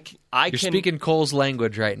 You're speaking Cole's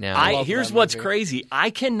language right now. Here's what's crazy.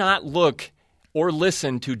 I cannot look or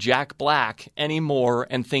listen to Jack Black anymore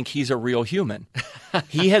and think he's a real human.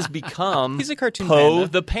 He has become he's a cartoon Poe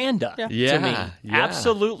panda. The panda to me. Yeah.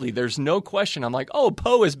 Absolutely. There's no question. I'm like, oh,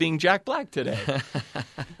 Poe is being Jack Black today.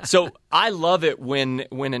 So I love it when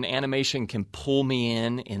an animation can pull me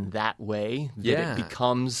in that way, that it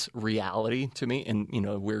becomes reality to me in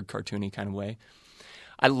a weird cartoony kind of way.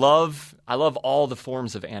 I love all the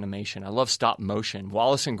forms of animation. I love stop motion.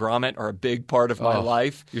 Wallace and Gromit are a big part of my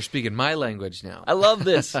life. You're speaking my language now. I love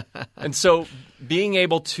this. And so being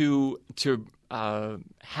able to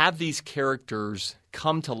have these characters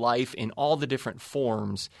come to life in all the different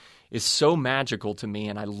forms is so magical to me,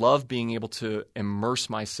 and I love being able to immerse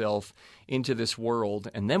myself into this world.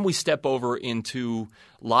 And then we step over into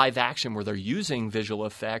live action where they're using visual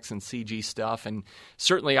effects and CG stuff. And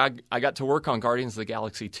certainly I got to work on Guardians of the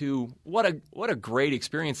Galaxy 2. What a great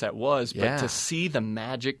experience that was. But to see the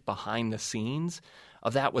magic behind the scenes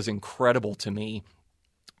of that was incredible to me.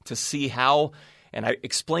 To see how, and I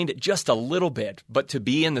explained it just a little bit, but to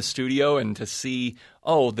be in the studio and to see,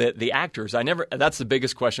 the actors. That's the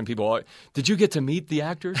biggest question people are, did you get to meet the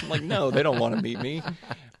actors? I'm like, no, they don't want to meet me.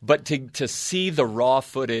 But to see the raw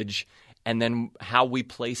footage and then how we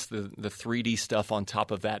place the 3D stuff on top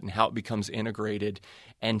of that and how it becomes integrated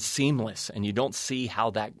and seamless, and you don't see how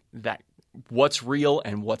that what's real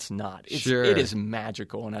and what's not. It is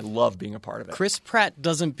magical, and I love being a part of it. Chris Pratt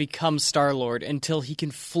doesn't become Star-Lord until he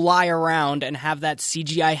can fly around and have that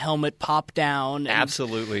CGI helmet pop down.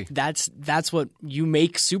 Absolutely. That's what you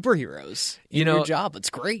make superheroes in your job. It's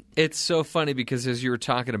great. It's so funny because as you were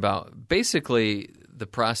talking about, basically the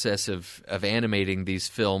process of animating these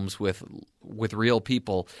films with real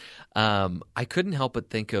people, I couldn't help but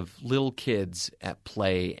think of little kids at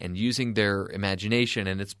play and using their imagination,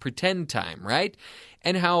 and it's pretend time, right?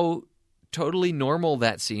 And how totally normal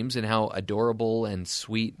that seems and how adorable and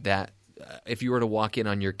sweet that if you were to walk in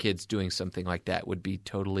on your kids doing something like that would be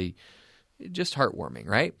totally just heartwarming,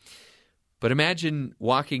 right? But imagine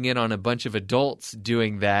walking in on a bunch of adults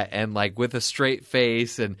doing that and like with a straight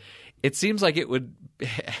face, and it seems like it would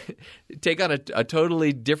take on a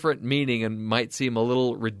totally different meaning and might seem a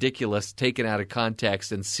little ridiculous taken out of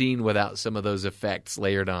context and seen without some of those effects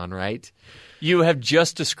layered on, right? You have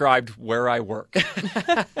just described where I work.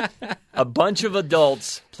 A bunch of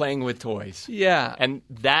adults playing with toys. Yeah. And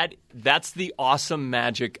that's the awesome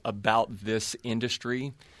magic about this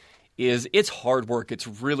industry is it's hard work. It's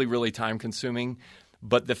really, really time consuming.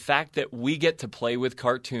 But the fact that we get to play with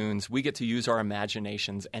cartoons, we get to use our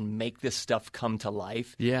imaginations and make this stuff come to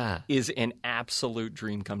life is an absolute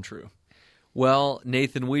dream come true. Well,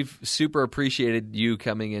 Nathan, we've super appreciated you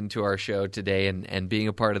coming into our show today and being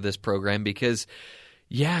a part of this program because,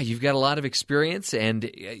 you've got a lot of experience. And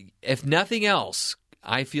if nothing else,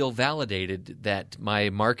 I feel validated that my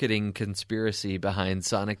marketing conspiracy behind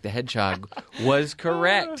Sonic the Hedgehog was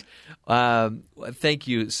correct. Thank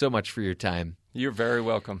you so much for your time. You're very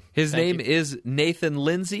welcome. His name is Nathan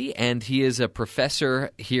Lindsay, and he is a professor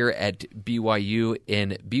here at BYU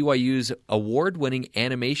in BYU's award-winning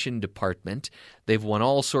animation department. They've won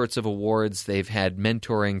all sorts of awards. They've had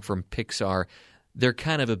mentoring from Pixar. They're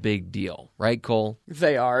kind of a big deal, right, Cole?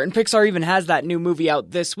 They are, and Pixar even has that new movie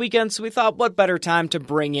out this weekend, so we thought what better time to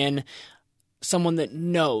bring in someone that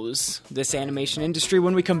knows this animation industry.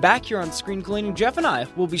 When we come back here on Screen Cleaning, Jeff and I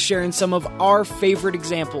will be sharing some of our favorite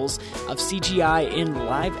examples of CGI in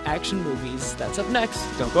live-action movies. That's up next.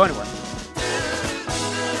 Don't go anywhere.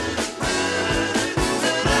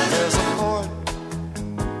 There's a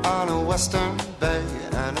port on a western bay,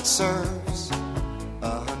 and it serves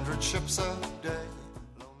 100 ships a day.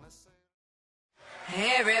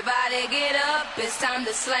 Everybody get up, it's time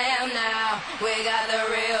to slam now. We got the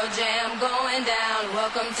real jam going down.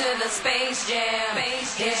 Welcome to the Space Jam.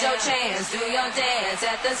 Here's your chance, do your dance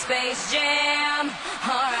at the Space Jam.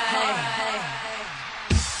 Alright.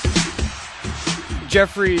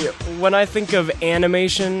 Jeffrey, when I think of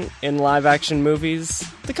animation in live-action movies,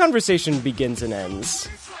 the conversation begins and ends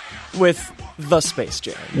with the Space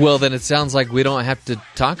Jam. Well, then it sounds like we don't have to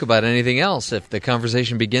talk about anything else if the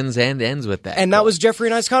conversation begins and ends with that. And that was Jeffrey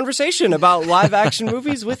and I's conversation about live-action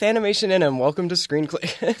movies with animation in them. Welcome to Screen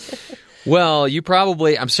Click. Well,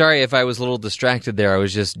 I'm sorry if I was a little distracted there. I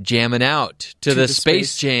was just jamming out to the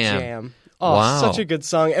Space Jam. Oh, wow. Such a good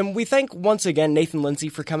song. And we thank once again Nathan Lindsay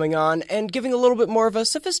for coming on and giving a little bit more of a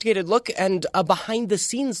sophisticated look and a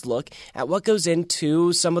behind-the-scenes look at what goes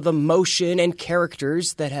into some of the motion and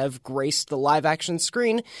characters that have graced the live-action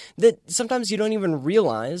screen that sometimes you don't even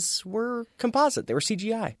realize were composite. They were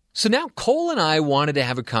CGI. So now Cole and I wanted to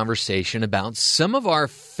have a conversation about some of our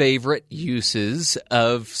favorite uses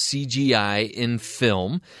of CGI in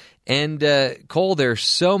film. And Cole, there's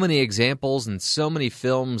so many examples and so many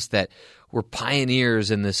films that were pioneers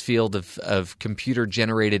in this field of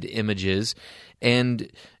computer-generated images. And,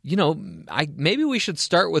 maybe we should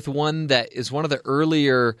start with one that is one of the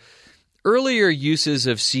earlier uses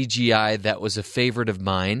of CGI that was a favorite of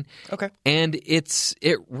mine. Okay. And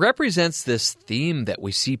it represents this theme that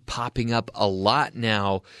we see popping up a lot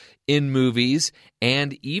now in movies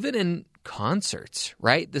and even in concerts,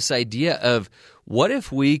 right? This idea of what if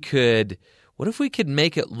we could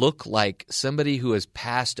make it look like somebody who has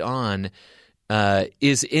passed on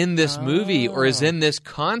is in this movie or is in this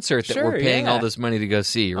concert that we're paying all this money to go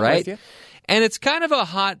see, right? I'm with you. And it's kind of a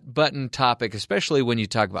hot-button topic, especially when you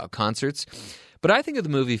talk about concerts. But I think of the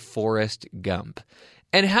movie Forrest Gump.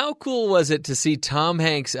 And how cool was it to see Tom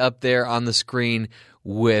Hanks up there on the screen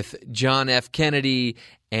with John F. Kennedy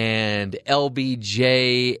and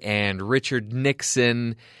LBJ and Richard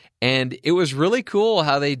Nixon. And it was really cool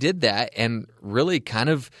how they did that and really kind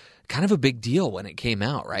of a big deal when it came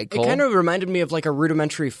out, right, Cole? It kind of reminded me of like a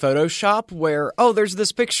rudimentary Photoshop where, there's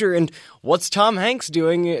this picture and what's Tom Hanks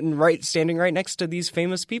doing and standing right next to these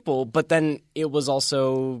famous people? But then it was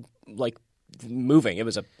also like moving. It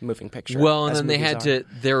was a moving picture. Well, and then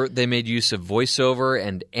they made use of voiceover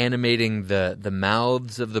and animating the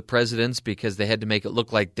mouths of the presidents because they had to make it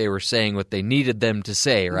look like they were saying what they needed them to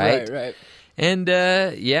say, right? Right. And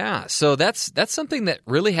so that's something that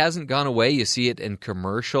really hasn't gone away. You see it in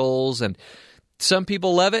commercials, and some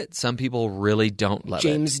people love it. Some people really don't love it.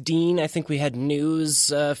 James Dean, I think we had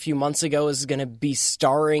news a few months ago, is going to be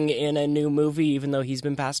starring in a new movie, even though he's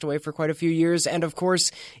been passed away for quite a few years. And of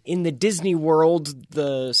course, in the Disney world,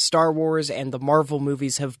 the Star Wars and the Marvel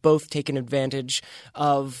movies have both taken advantage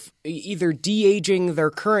of either de-aging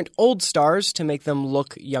their current old stars to make them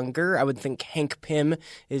look younger. I would think Hank Pym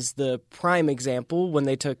is the prime example when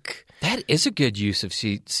they took... That is a good use of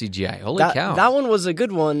CGI. Holy cow. That one was a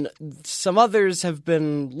good one. Some others have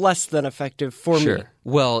been less than effective for me.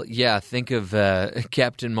 Well, yeah, think of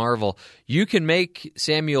Captain Marvel. You can make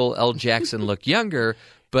Samuel L. Jackson look younger,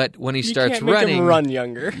 But when he You starts can't make running, him run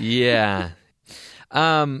younger. Yeah.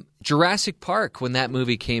 Jurassic Park, when that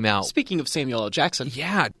movie came out. Speaking of Samuel L. Jackson.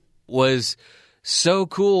 Yeah, was so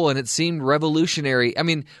cool and it seemed revolutionary. I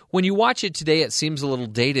mean, when you watch it today, it seems a little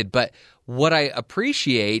dated, but what I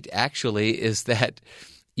appreciate actually is that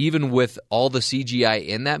even with all the CGI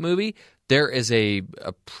in that movie, there is a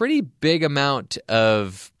pretty big amount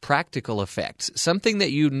of practical effects, something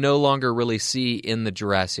that you no longer really see in the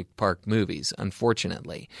Jurassic Park movies,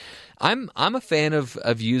 unfortunately. I'm a fan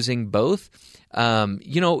of using both.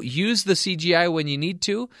 Use the CGI when you need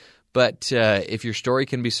to, but if your story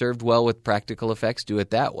can be served well with practical effects, do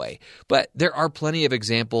it that way. But there are plenty of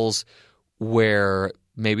examples where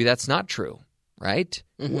maybe that's not true, right?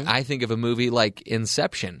 Mm-hmm. I think of a movie like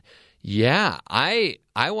Inception. Yeah, I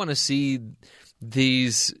want to see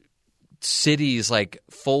these cities like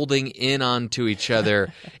folding in onto each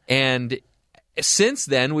other. And since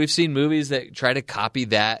then, we've seen movies that try to copy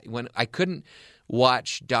that. When I couldn't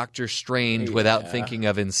watch Doctor Strange without thinking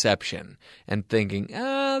of Inception and thinking,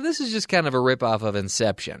 this is just kind of a ripoff of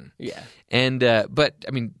Inception. Yeah. And but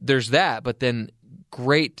I mean, there's that. But then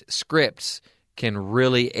great scripts can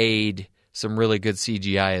really aid some really good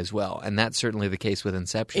CGI as well. And that's certainly the case with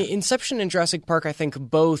Inception. Inception and Jurassic Park, I think,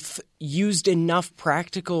 both used enough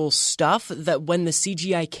practical stuff that when the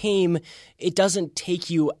CGI came, it doesn't take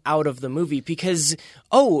you out of the movie because,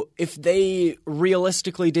 if they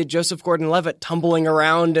realistically did Joseph Gordon-Levitt tumbling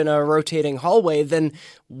around in a rotating hallway, then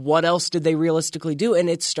what else did they realistically do? And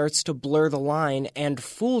it starts to blur the line and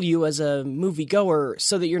fool you as a moviegoer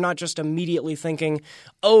so that you're not just immediately thinking,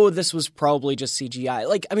 this was probably just CGI.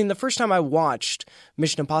 Like, I mean, the first time I watched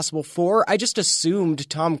Mission Impossible 4, I just assumed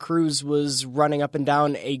Tom Cruise was running up and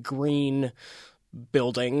down a green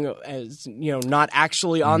building, as not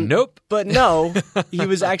actually on. Nope. But no, he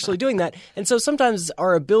was actually doing that. And so sometimes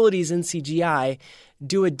our abilities in CGI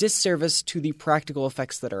do a disservice to the practical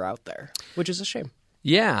effects that are out there, which is a shame.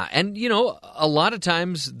 Yeah, and a lot of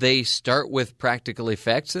times they start with practical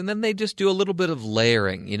effects and then they just do a little bit of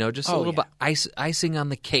layering, just a little bit icing on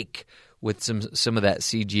the cake with some of that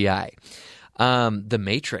CGI. The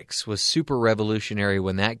Matrix was super revolutionary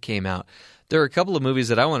when that came out. There are a couple of movies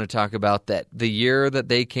that I want to talk about that the year that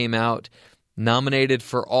they came out, nominated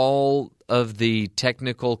for all of the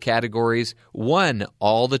technical categories, won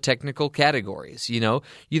all the technical categories. You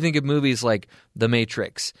think of movies like The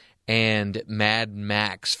Matrix and Mad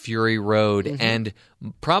Max, Fury Road, and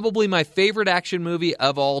probably my favorite action movie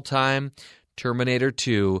of all time, Terminator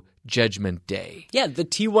 2, Judgment Day. Yeah, the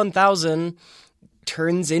T-1000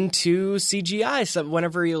 turns into CGI so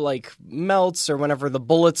whenever he melts or whenever the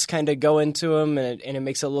bullets kind of go into him and it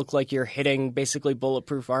makes it look like you're hitting basically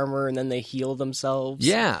bulletproof armor and then they heal themselves.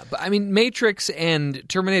 Yeah, but I mean Matrix and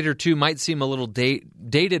Terminator 2 might seem a little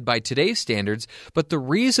dated by today's standards, but the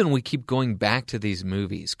reason we keep going back to these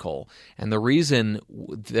movies, Cole, and the reason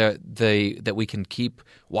that we can keep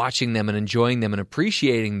watching them and enjoying them and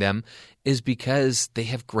appreciating them is because they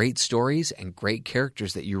have great stories and great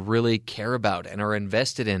characters that you really care about and are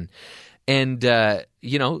invested in. And,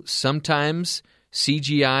 sometimes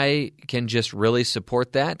CGI can just really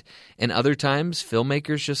support that, and other times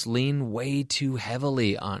filmmakers just lean way too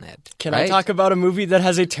heavily on it. Can I talk about a movie that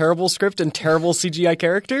has a terrible script and terrible CGI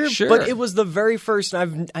character? Sure. But it was the very first,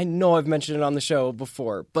 and I know I've mentioned it on the show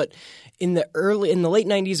before, but in the late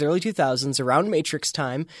 90s, early 2000s, around Matrix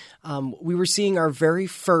time, we were seeing our very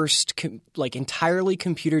first entirely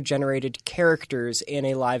computer-generated characters in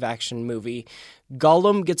a live-action movie.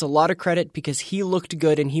 Gollum gets a lot of credit because he looked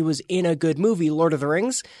good and he was in a good movie, Lord of the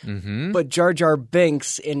Rings. Mm-hmm. But Jar Jar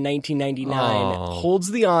Binks in 1999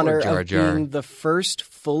 holds the honor of being the first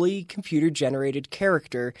fully computer-generated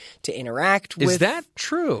character to interact with. Is that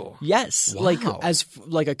true? Yes, wow. as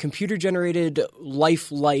a computer-generated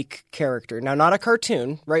lifelike character. Now, not a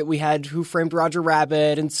cartoon, right? We had Who Framed Roger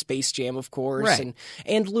Rabbit and Space Jam, of course, right.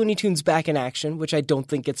 and Looney Tunes Back in Action, which I don't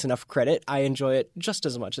think gets enough credit. I enjoy it just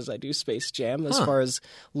as much as I do Space Jam, as far as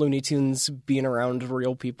Looney Tunes being around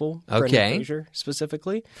real people. Okay. Brendan Fraser,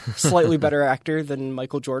 specifically. Slightly better actor than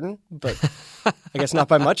Michael Jordan, but I guess not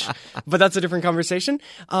by much. But that's a different conversation.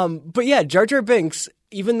 But yeah, Jar Jar Binks,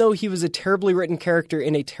 even though he was a terribly written character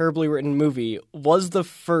in a terribly written movie, was the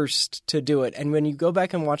first to do it. And when you go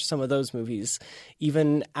back and watch some of those movies,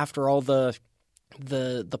 even after all the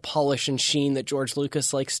polish and sheen that George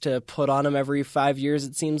Lucas likes to put on him every 5 years,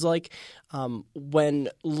 it seems like, when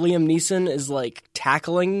Liam Neeson is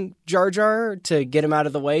tackling Jar Jar to get him out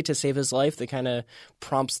of the way to save his life, that kind of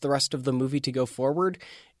prompts the rest of the movie to go forward.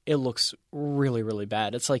 It looks really, really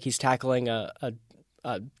bad. It's like he's tackling a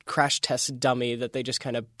crash test dummy that they just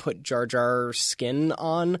kind of put Jar Jar's skin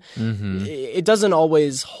on. Mm-hmm. It doesn't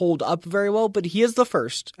always hold up very well, but he is the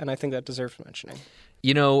first, and I think that deserves mentioning.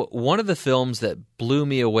 You know, one of the films that blew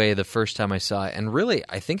me away the first time I saw it, and really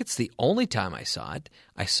I think it's the only time I saw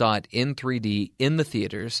it in 3D in the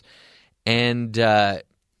theaters, and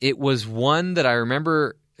it was one that I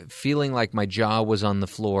remember feeling like my jaw was on the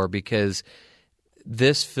floor because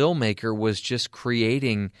this filmmaker was just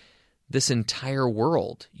creating this entire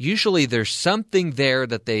world. Usually there's something there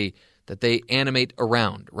that they animate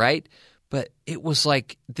around, right? But it was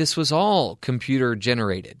like this was all computer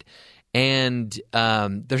generated. And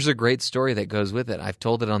there's a great story that goes with it. I've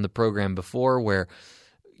told it on the program before where,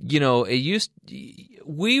 you know,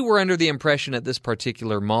 we were under the impression at this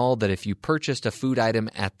particular mall that if you purchased a food item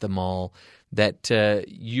at the mall that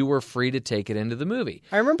you were free to take it into the movie.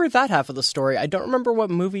 I remember that half of the story. I don't remember what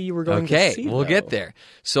movie you were going to see, we'll get there.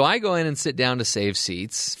 So I go in and sit down to save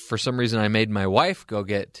seats. For some reason, I made my wife go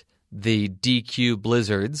get the DQ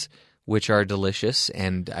Blizzards, which are delicious,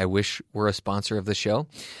 and I wish were a sponsor of the show.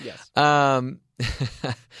 Yes.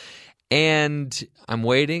 And I'm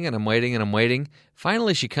waiting, and I'm waiting, and I'm waiting.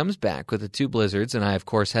 Finally, she comes back with the 2 Blizzards, and I, of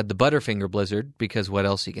course, had the Butterfinger Blizzard, because what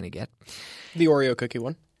else are you going to get? The Oreo cookie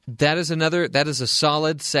one. That is a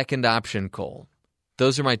solid second option, Cole.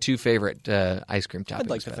 Those are my 2 favorite ice cream toppings. I'd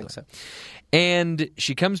like to think so. And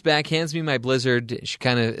she comes back, hands me my Blizzard. She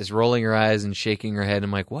kind of is rolling her eyes and shaking her head.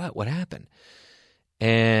 I'm like, what? What happened?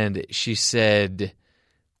 And she said,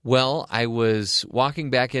 well, I was walking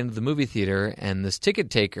back into the movie theater, and this ticket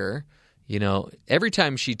taker, you know, every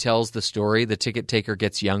time she tells the story, the ticket taker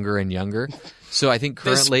gets younger and younger. So I think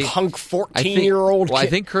currently... This punk 14-year-old kid. Well, I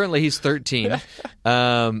think currently he's 13.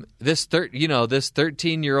 This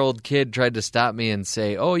 13-year-old kid tried to stop me and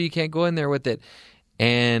say, oh, you can't go in there with it.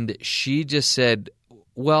 And she just said,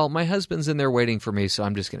 well, my husband's in there waiting for me, so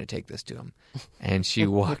I'm just going to take this to him. And she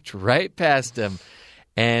walked right past him.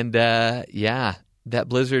 And, yeah, that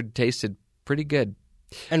Blizzard tasted pretty good.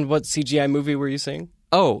 And what CGI movie were you seeing?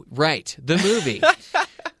 Oh, right. The movie.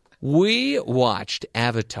 We watched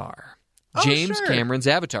Avatar. James Cameron's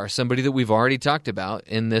Avatar, somebody that we've already talked about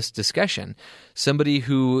in this discussion. Somebody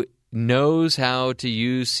who knows how to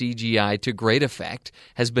use CGI to great effect,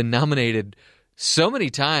 has been nominated so many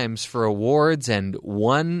times for awards and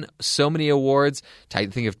won so many awards.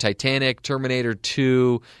 Think of Titanic, Terminator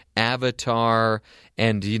 2, Avatar,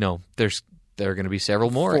 and, you know, there are going to be several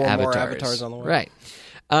more Four Avatars. More Avatars on the way. Right.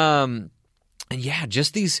 And yeah,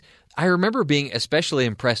 just these. I remember being especially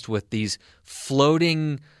impressed with these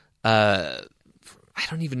floating. I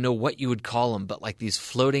don't even know what you would call them, but like these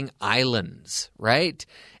floating islands, right?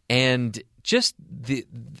 And just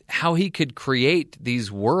how he could create these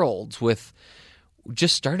worlds with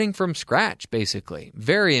just starting from scratch, basically.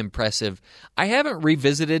 Very impressive. I haven't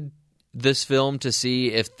revisited this film to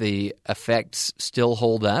see if the effects still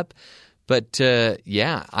hold up. But,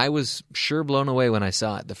 yeah, I was sure blown away when I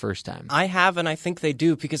saw it the first time. I have, and I think they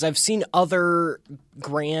do, because I've seen other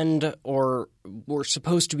grand or were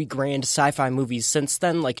supposed to be grand sci-fi movies since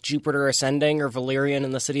then, like Jupiter Ascending or Valerian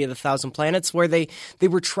and the City of the Thousand Planets, where they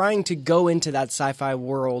were trying to go into that sci-fi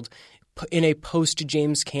world in a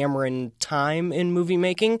post-James Cameron time in movie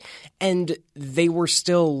making, and they were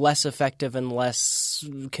still less effective and less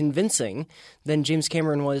convincing than James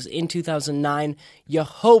Cameron was in 2009. You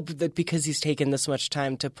hope that because he's taken this much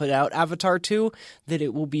time to put out Avatar 2, that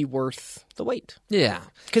it will be worth the wait. Yeah.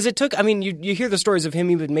 Because it took, I mean, you hear the stories of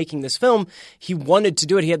him even making this film. He wanted to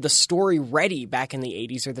do it. He had the story ready back in the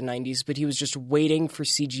 80s or the 90s, but he was just waiting for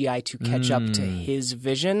CGI to catch up to his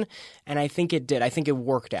vision, and I think it did. I think it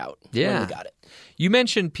worked out when we got it. You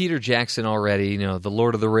mentioned Peter Jackson already, you know, the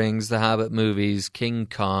Lord of the Rings, the Hobbit movies, King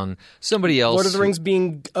Kong, somebody else. Lord of the Rings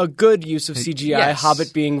being a good use of CGI, yes.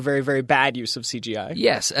 Hobbit being very, very bad use of CGI.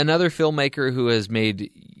 Yes, another filmmaker who has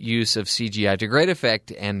made use of CGI to great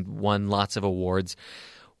effect and won lots of awards.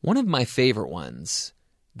 One of my favorite ones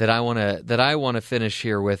that I want to finish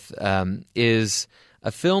here with is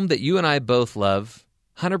a film that you and I both love,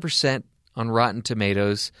 100% on Rotten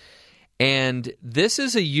Tomatoes. And this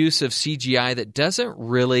is a use of CGI that doesn't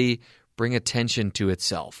really bring attention to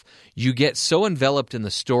itself. You get so enveloped in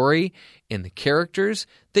the story, in the characters,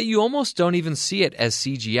 that you almost don't even see it as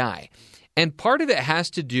CGI. And part of it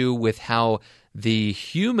has to do with how the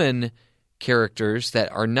human characters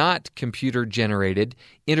that are not computer-generated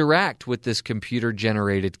interact with this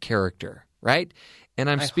computer-generated character, right? And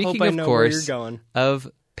I'm speaking, of course,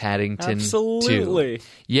 of Paddington 2.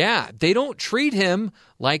 Yeah, they don't treat him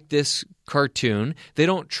like this cartoon. They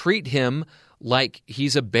don't treat him like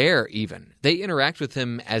he's a bear even. They interact with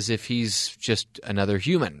him as if he's just another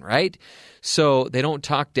human, right? So they don't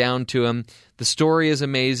talk down to him. The story is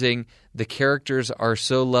amazing. The characters are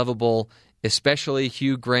so lovable, especially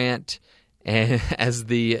Hugh Grant as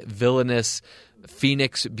the villainous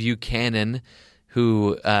Phoenix Buchanan,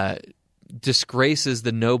 who disgraces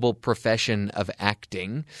the noble profession of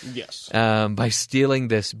acting. Yes. By stealing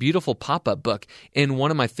this beautiful pop-up book in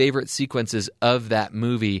one of my favorite sequences of that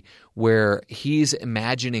movie, where he's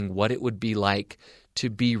imagining what it would be like to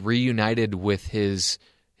be reunited with his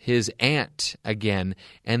aunt again,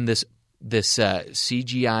 and this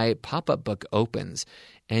CGI pop-up book opens,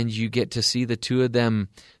 and you get to see the two of them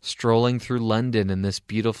strolling through London in this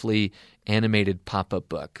beautifully animated pop-up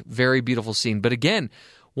book. Very beautiful scene. But again,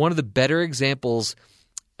 one of the better examples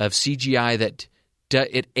of CGI that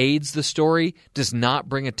it aids the story, does not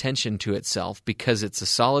bring attention to itself because it's a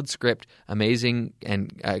solid script, amazing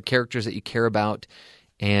and characters that you care about,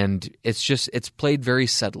 and it's played very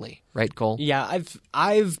subtly, right, Cole? Yeah,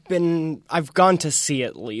 I've gone to see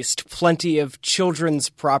at least plenty of children's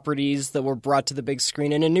properties that were brought to the big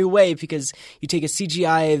screen in a new way, because you take a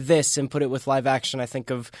CGI this and put it with live action. I think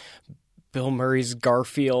of Bill Murray's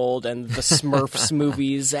Garfield and the Smurfs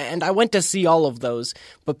movies, and I went to see all of those.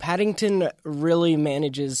 But Paddington really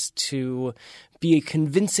manages to be a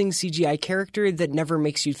convincing CGI character that never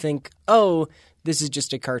makes you think, oh, this is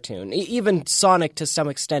just a cartoon. Even Sonic, to some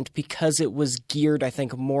extent, because it was geared, I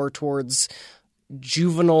think, more towards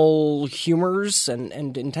juvenile humors and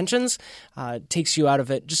intentions, takes you out of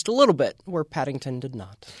it just a little bit, where Paddington did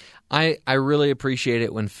not. I really appreciate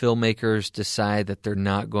it when filmmakers decide that they're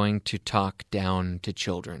not going to talk down to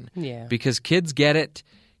children. Yeah. Because kids get it.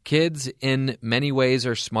 Kids, in many ways,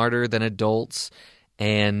 are smarter than adults.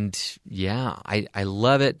 And, yeah, I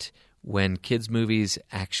love it when kids' movies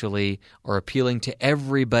actually are appealing to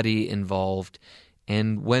everybody involved,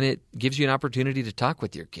 and when it gives you an opportunity to talk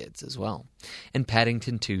with your kids as well. And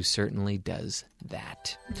Paddington 2 certainly does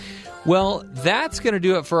that. Well, that's going to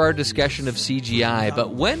do it for our discussion of CGI.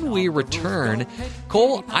 But when we return,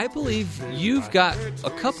 Cole, I believe you've got a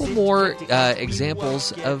couple more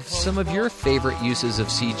examples of some of your favorite uses of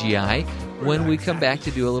CGI when we come back to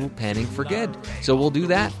do a little panning for good. So we'll do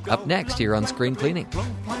that up next here on Screen Cleaning.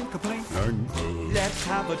 Let's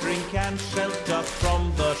have a drink and shelter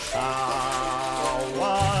from the showers.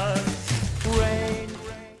 Rain.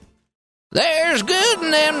 There's good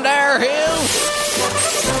in them there hills.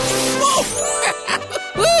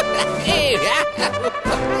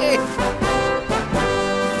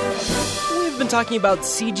 We've been talking about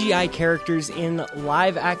CGI characters in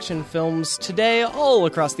live-action films today, all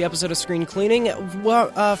across the episode of Screen Cleaning,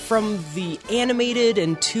 from the animated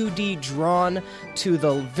and 2D drawn to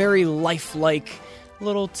the very lifelike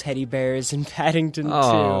little teddy bears in Paddington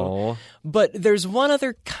 2. But there's one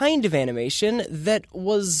other kind of animation that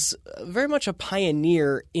was very much a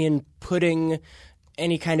pioneer in putting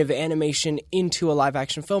any kind of animation into a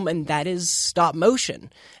live-action film, and that is stop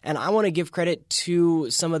motion. And I want to give credit to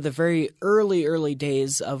some of the very early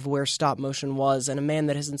days of where stop motion was, and a man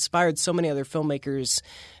that has inspired so many other filmmakers,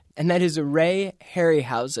 and that is Ray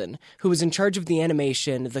Harryhausen, who was in charge of the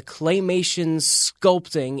animation, the claymation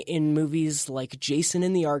sculpting in movies like Jason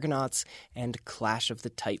and the Argonauts and Clash of the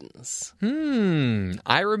Titans.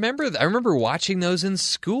 I remember watching those in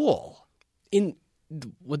school.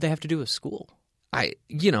 What'd they have to do with school? I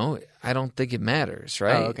don't think it matters,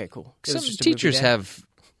 right? Oh, okay, cool. Some teachers have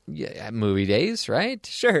movie days, right?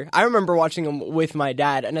 Sure. I remember watching them with my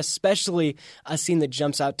dad, and especially a scene that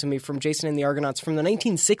jumps out to me from Jason and the Argonauts from the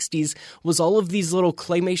 1960s was all of these little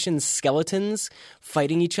claymation skeletons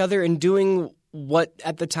fighting each other and doing what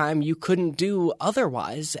at the time you couldn't do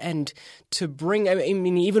otherwise. And to bring, I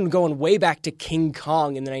mean, even going way back to King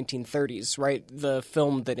Kong in the 1930s, right? The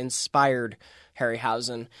film that inspired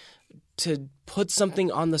Harryhausen, to put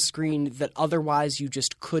something on the screen that otherwise you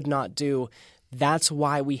just could not do. That's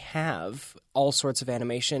why we have all sorts of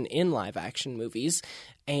animation in live-action movies,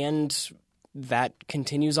 and that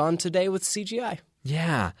continues on today with CGI.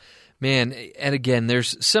 Yeah, man. And again,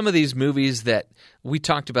 there's some of these movies that we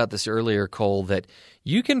talked about this earlier, Cole, that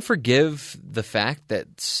you can forgive the fact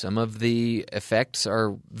that some of the effects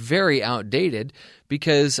are very outdated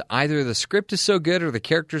because either the script is so good or the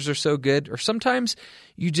characters are so good, or sometimes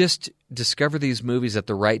you just discover these movies at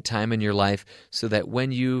the right time in your life so that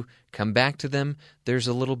when you come back to them, there's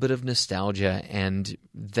a little bit of nostalgia, and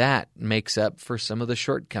that makes up for some of the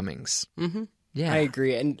shortcomings. Mm-hmm. Yeah, I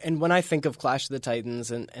agree. And when I think of Clash of the Titans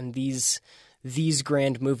and these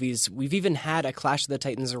grand movies, we've even had a Clash of the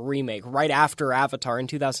Titans remake right after Avatar in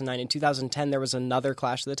 2009. In 2010, there was another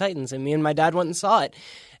Clash of the Titans, and me and my dad went and saw it.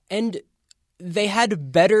 And they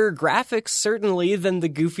had better graphics, certainly, than the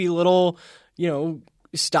goofy little,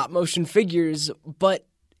 stop-motion figures, but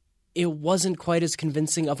it wasn't quite as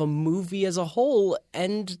convincing of a movie as a whole,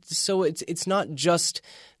 and so it's not just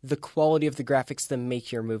the quality of the graphics that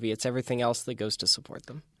make your movie. It's everything else that goes to support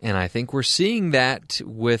them. And I think we're seeing that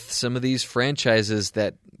with some of these franchises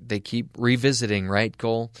that they keep revisiting, right,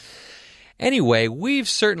 Cole? Anyway, we've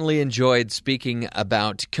certainly enjoyed speaking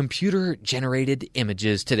about computer-generated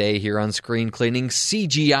images today here on Screen Cleaning,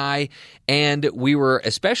 CGI, and we were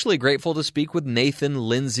especially grateful to speak with Nathan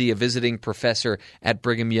Lindsay, a visiting professor at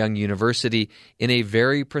Brigham Young University in a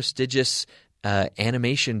very prestigious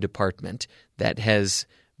animation department that has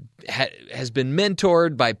been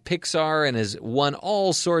mentored by Pixar and has won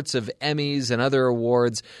all sorts of Emmys and other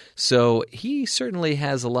awards. So he certainly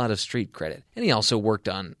has a lot of street credit. And he also worked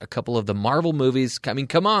on a couple of the Marvel movies. I mean,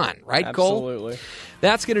 come on, right, Cole? Absolutely.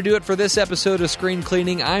 That's going to do it for this episode of Screen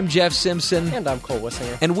Cleaning. I'm Jeff Simpson. And I'm Cole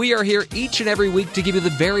Wissinger. And we are here each and every week to give you the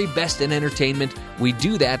very best in entertainment. We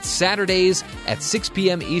do that Saturdays at 6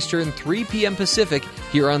 p.m. Eastern, 3 p.m. Pacific,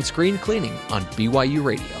 here on Screen Cleaning on BYU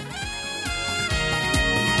Radio.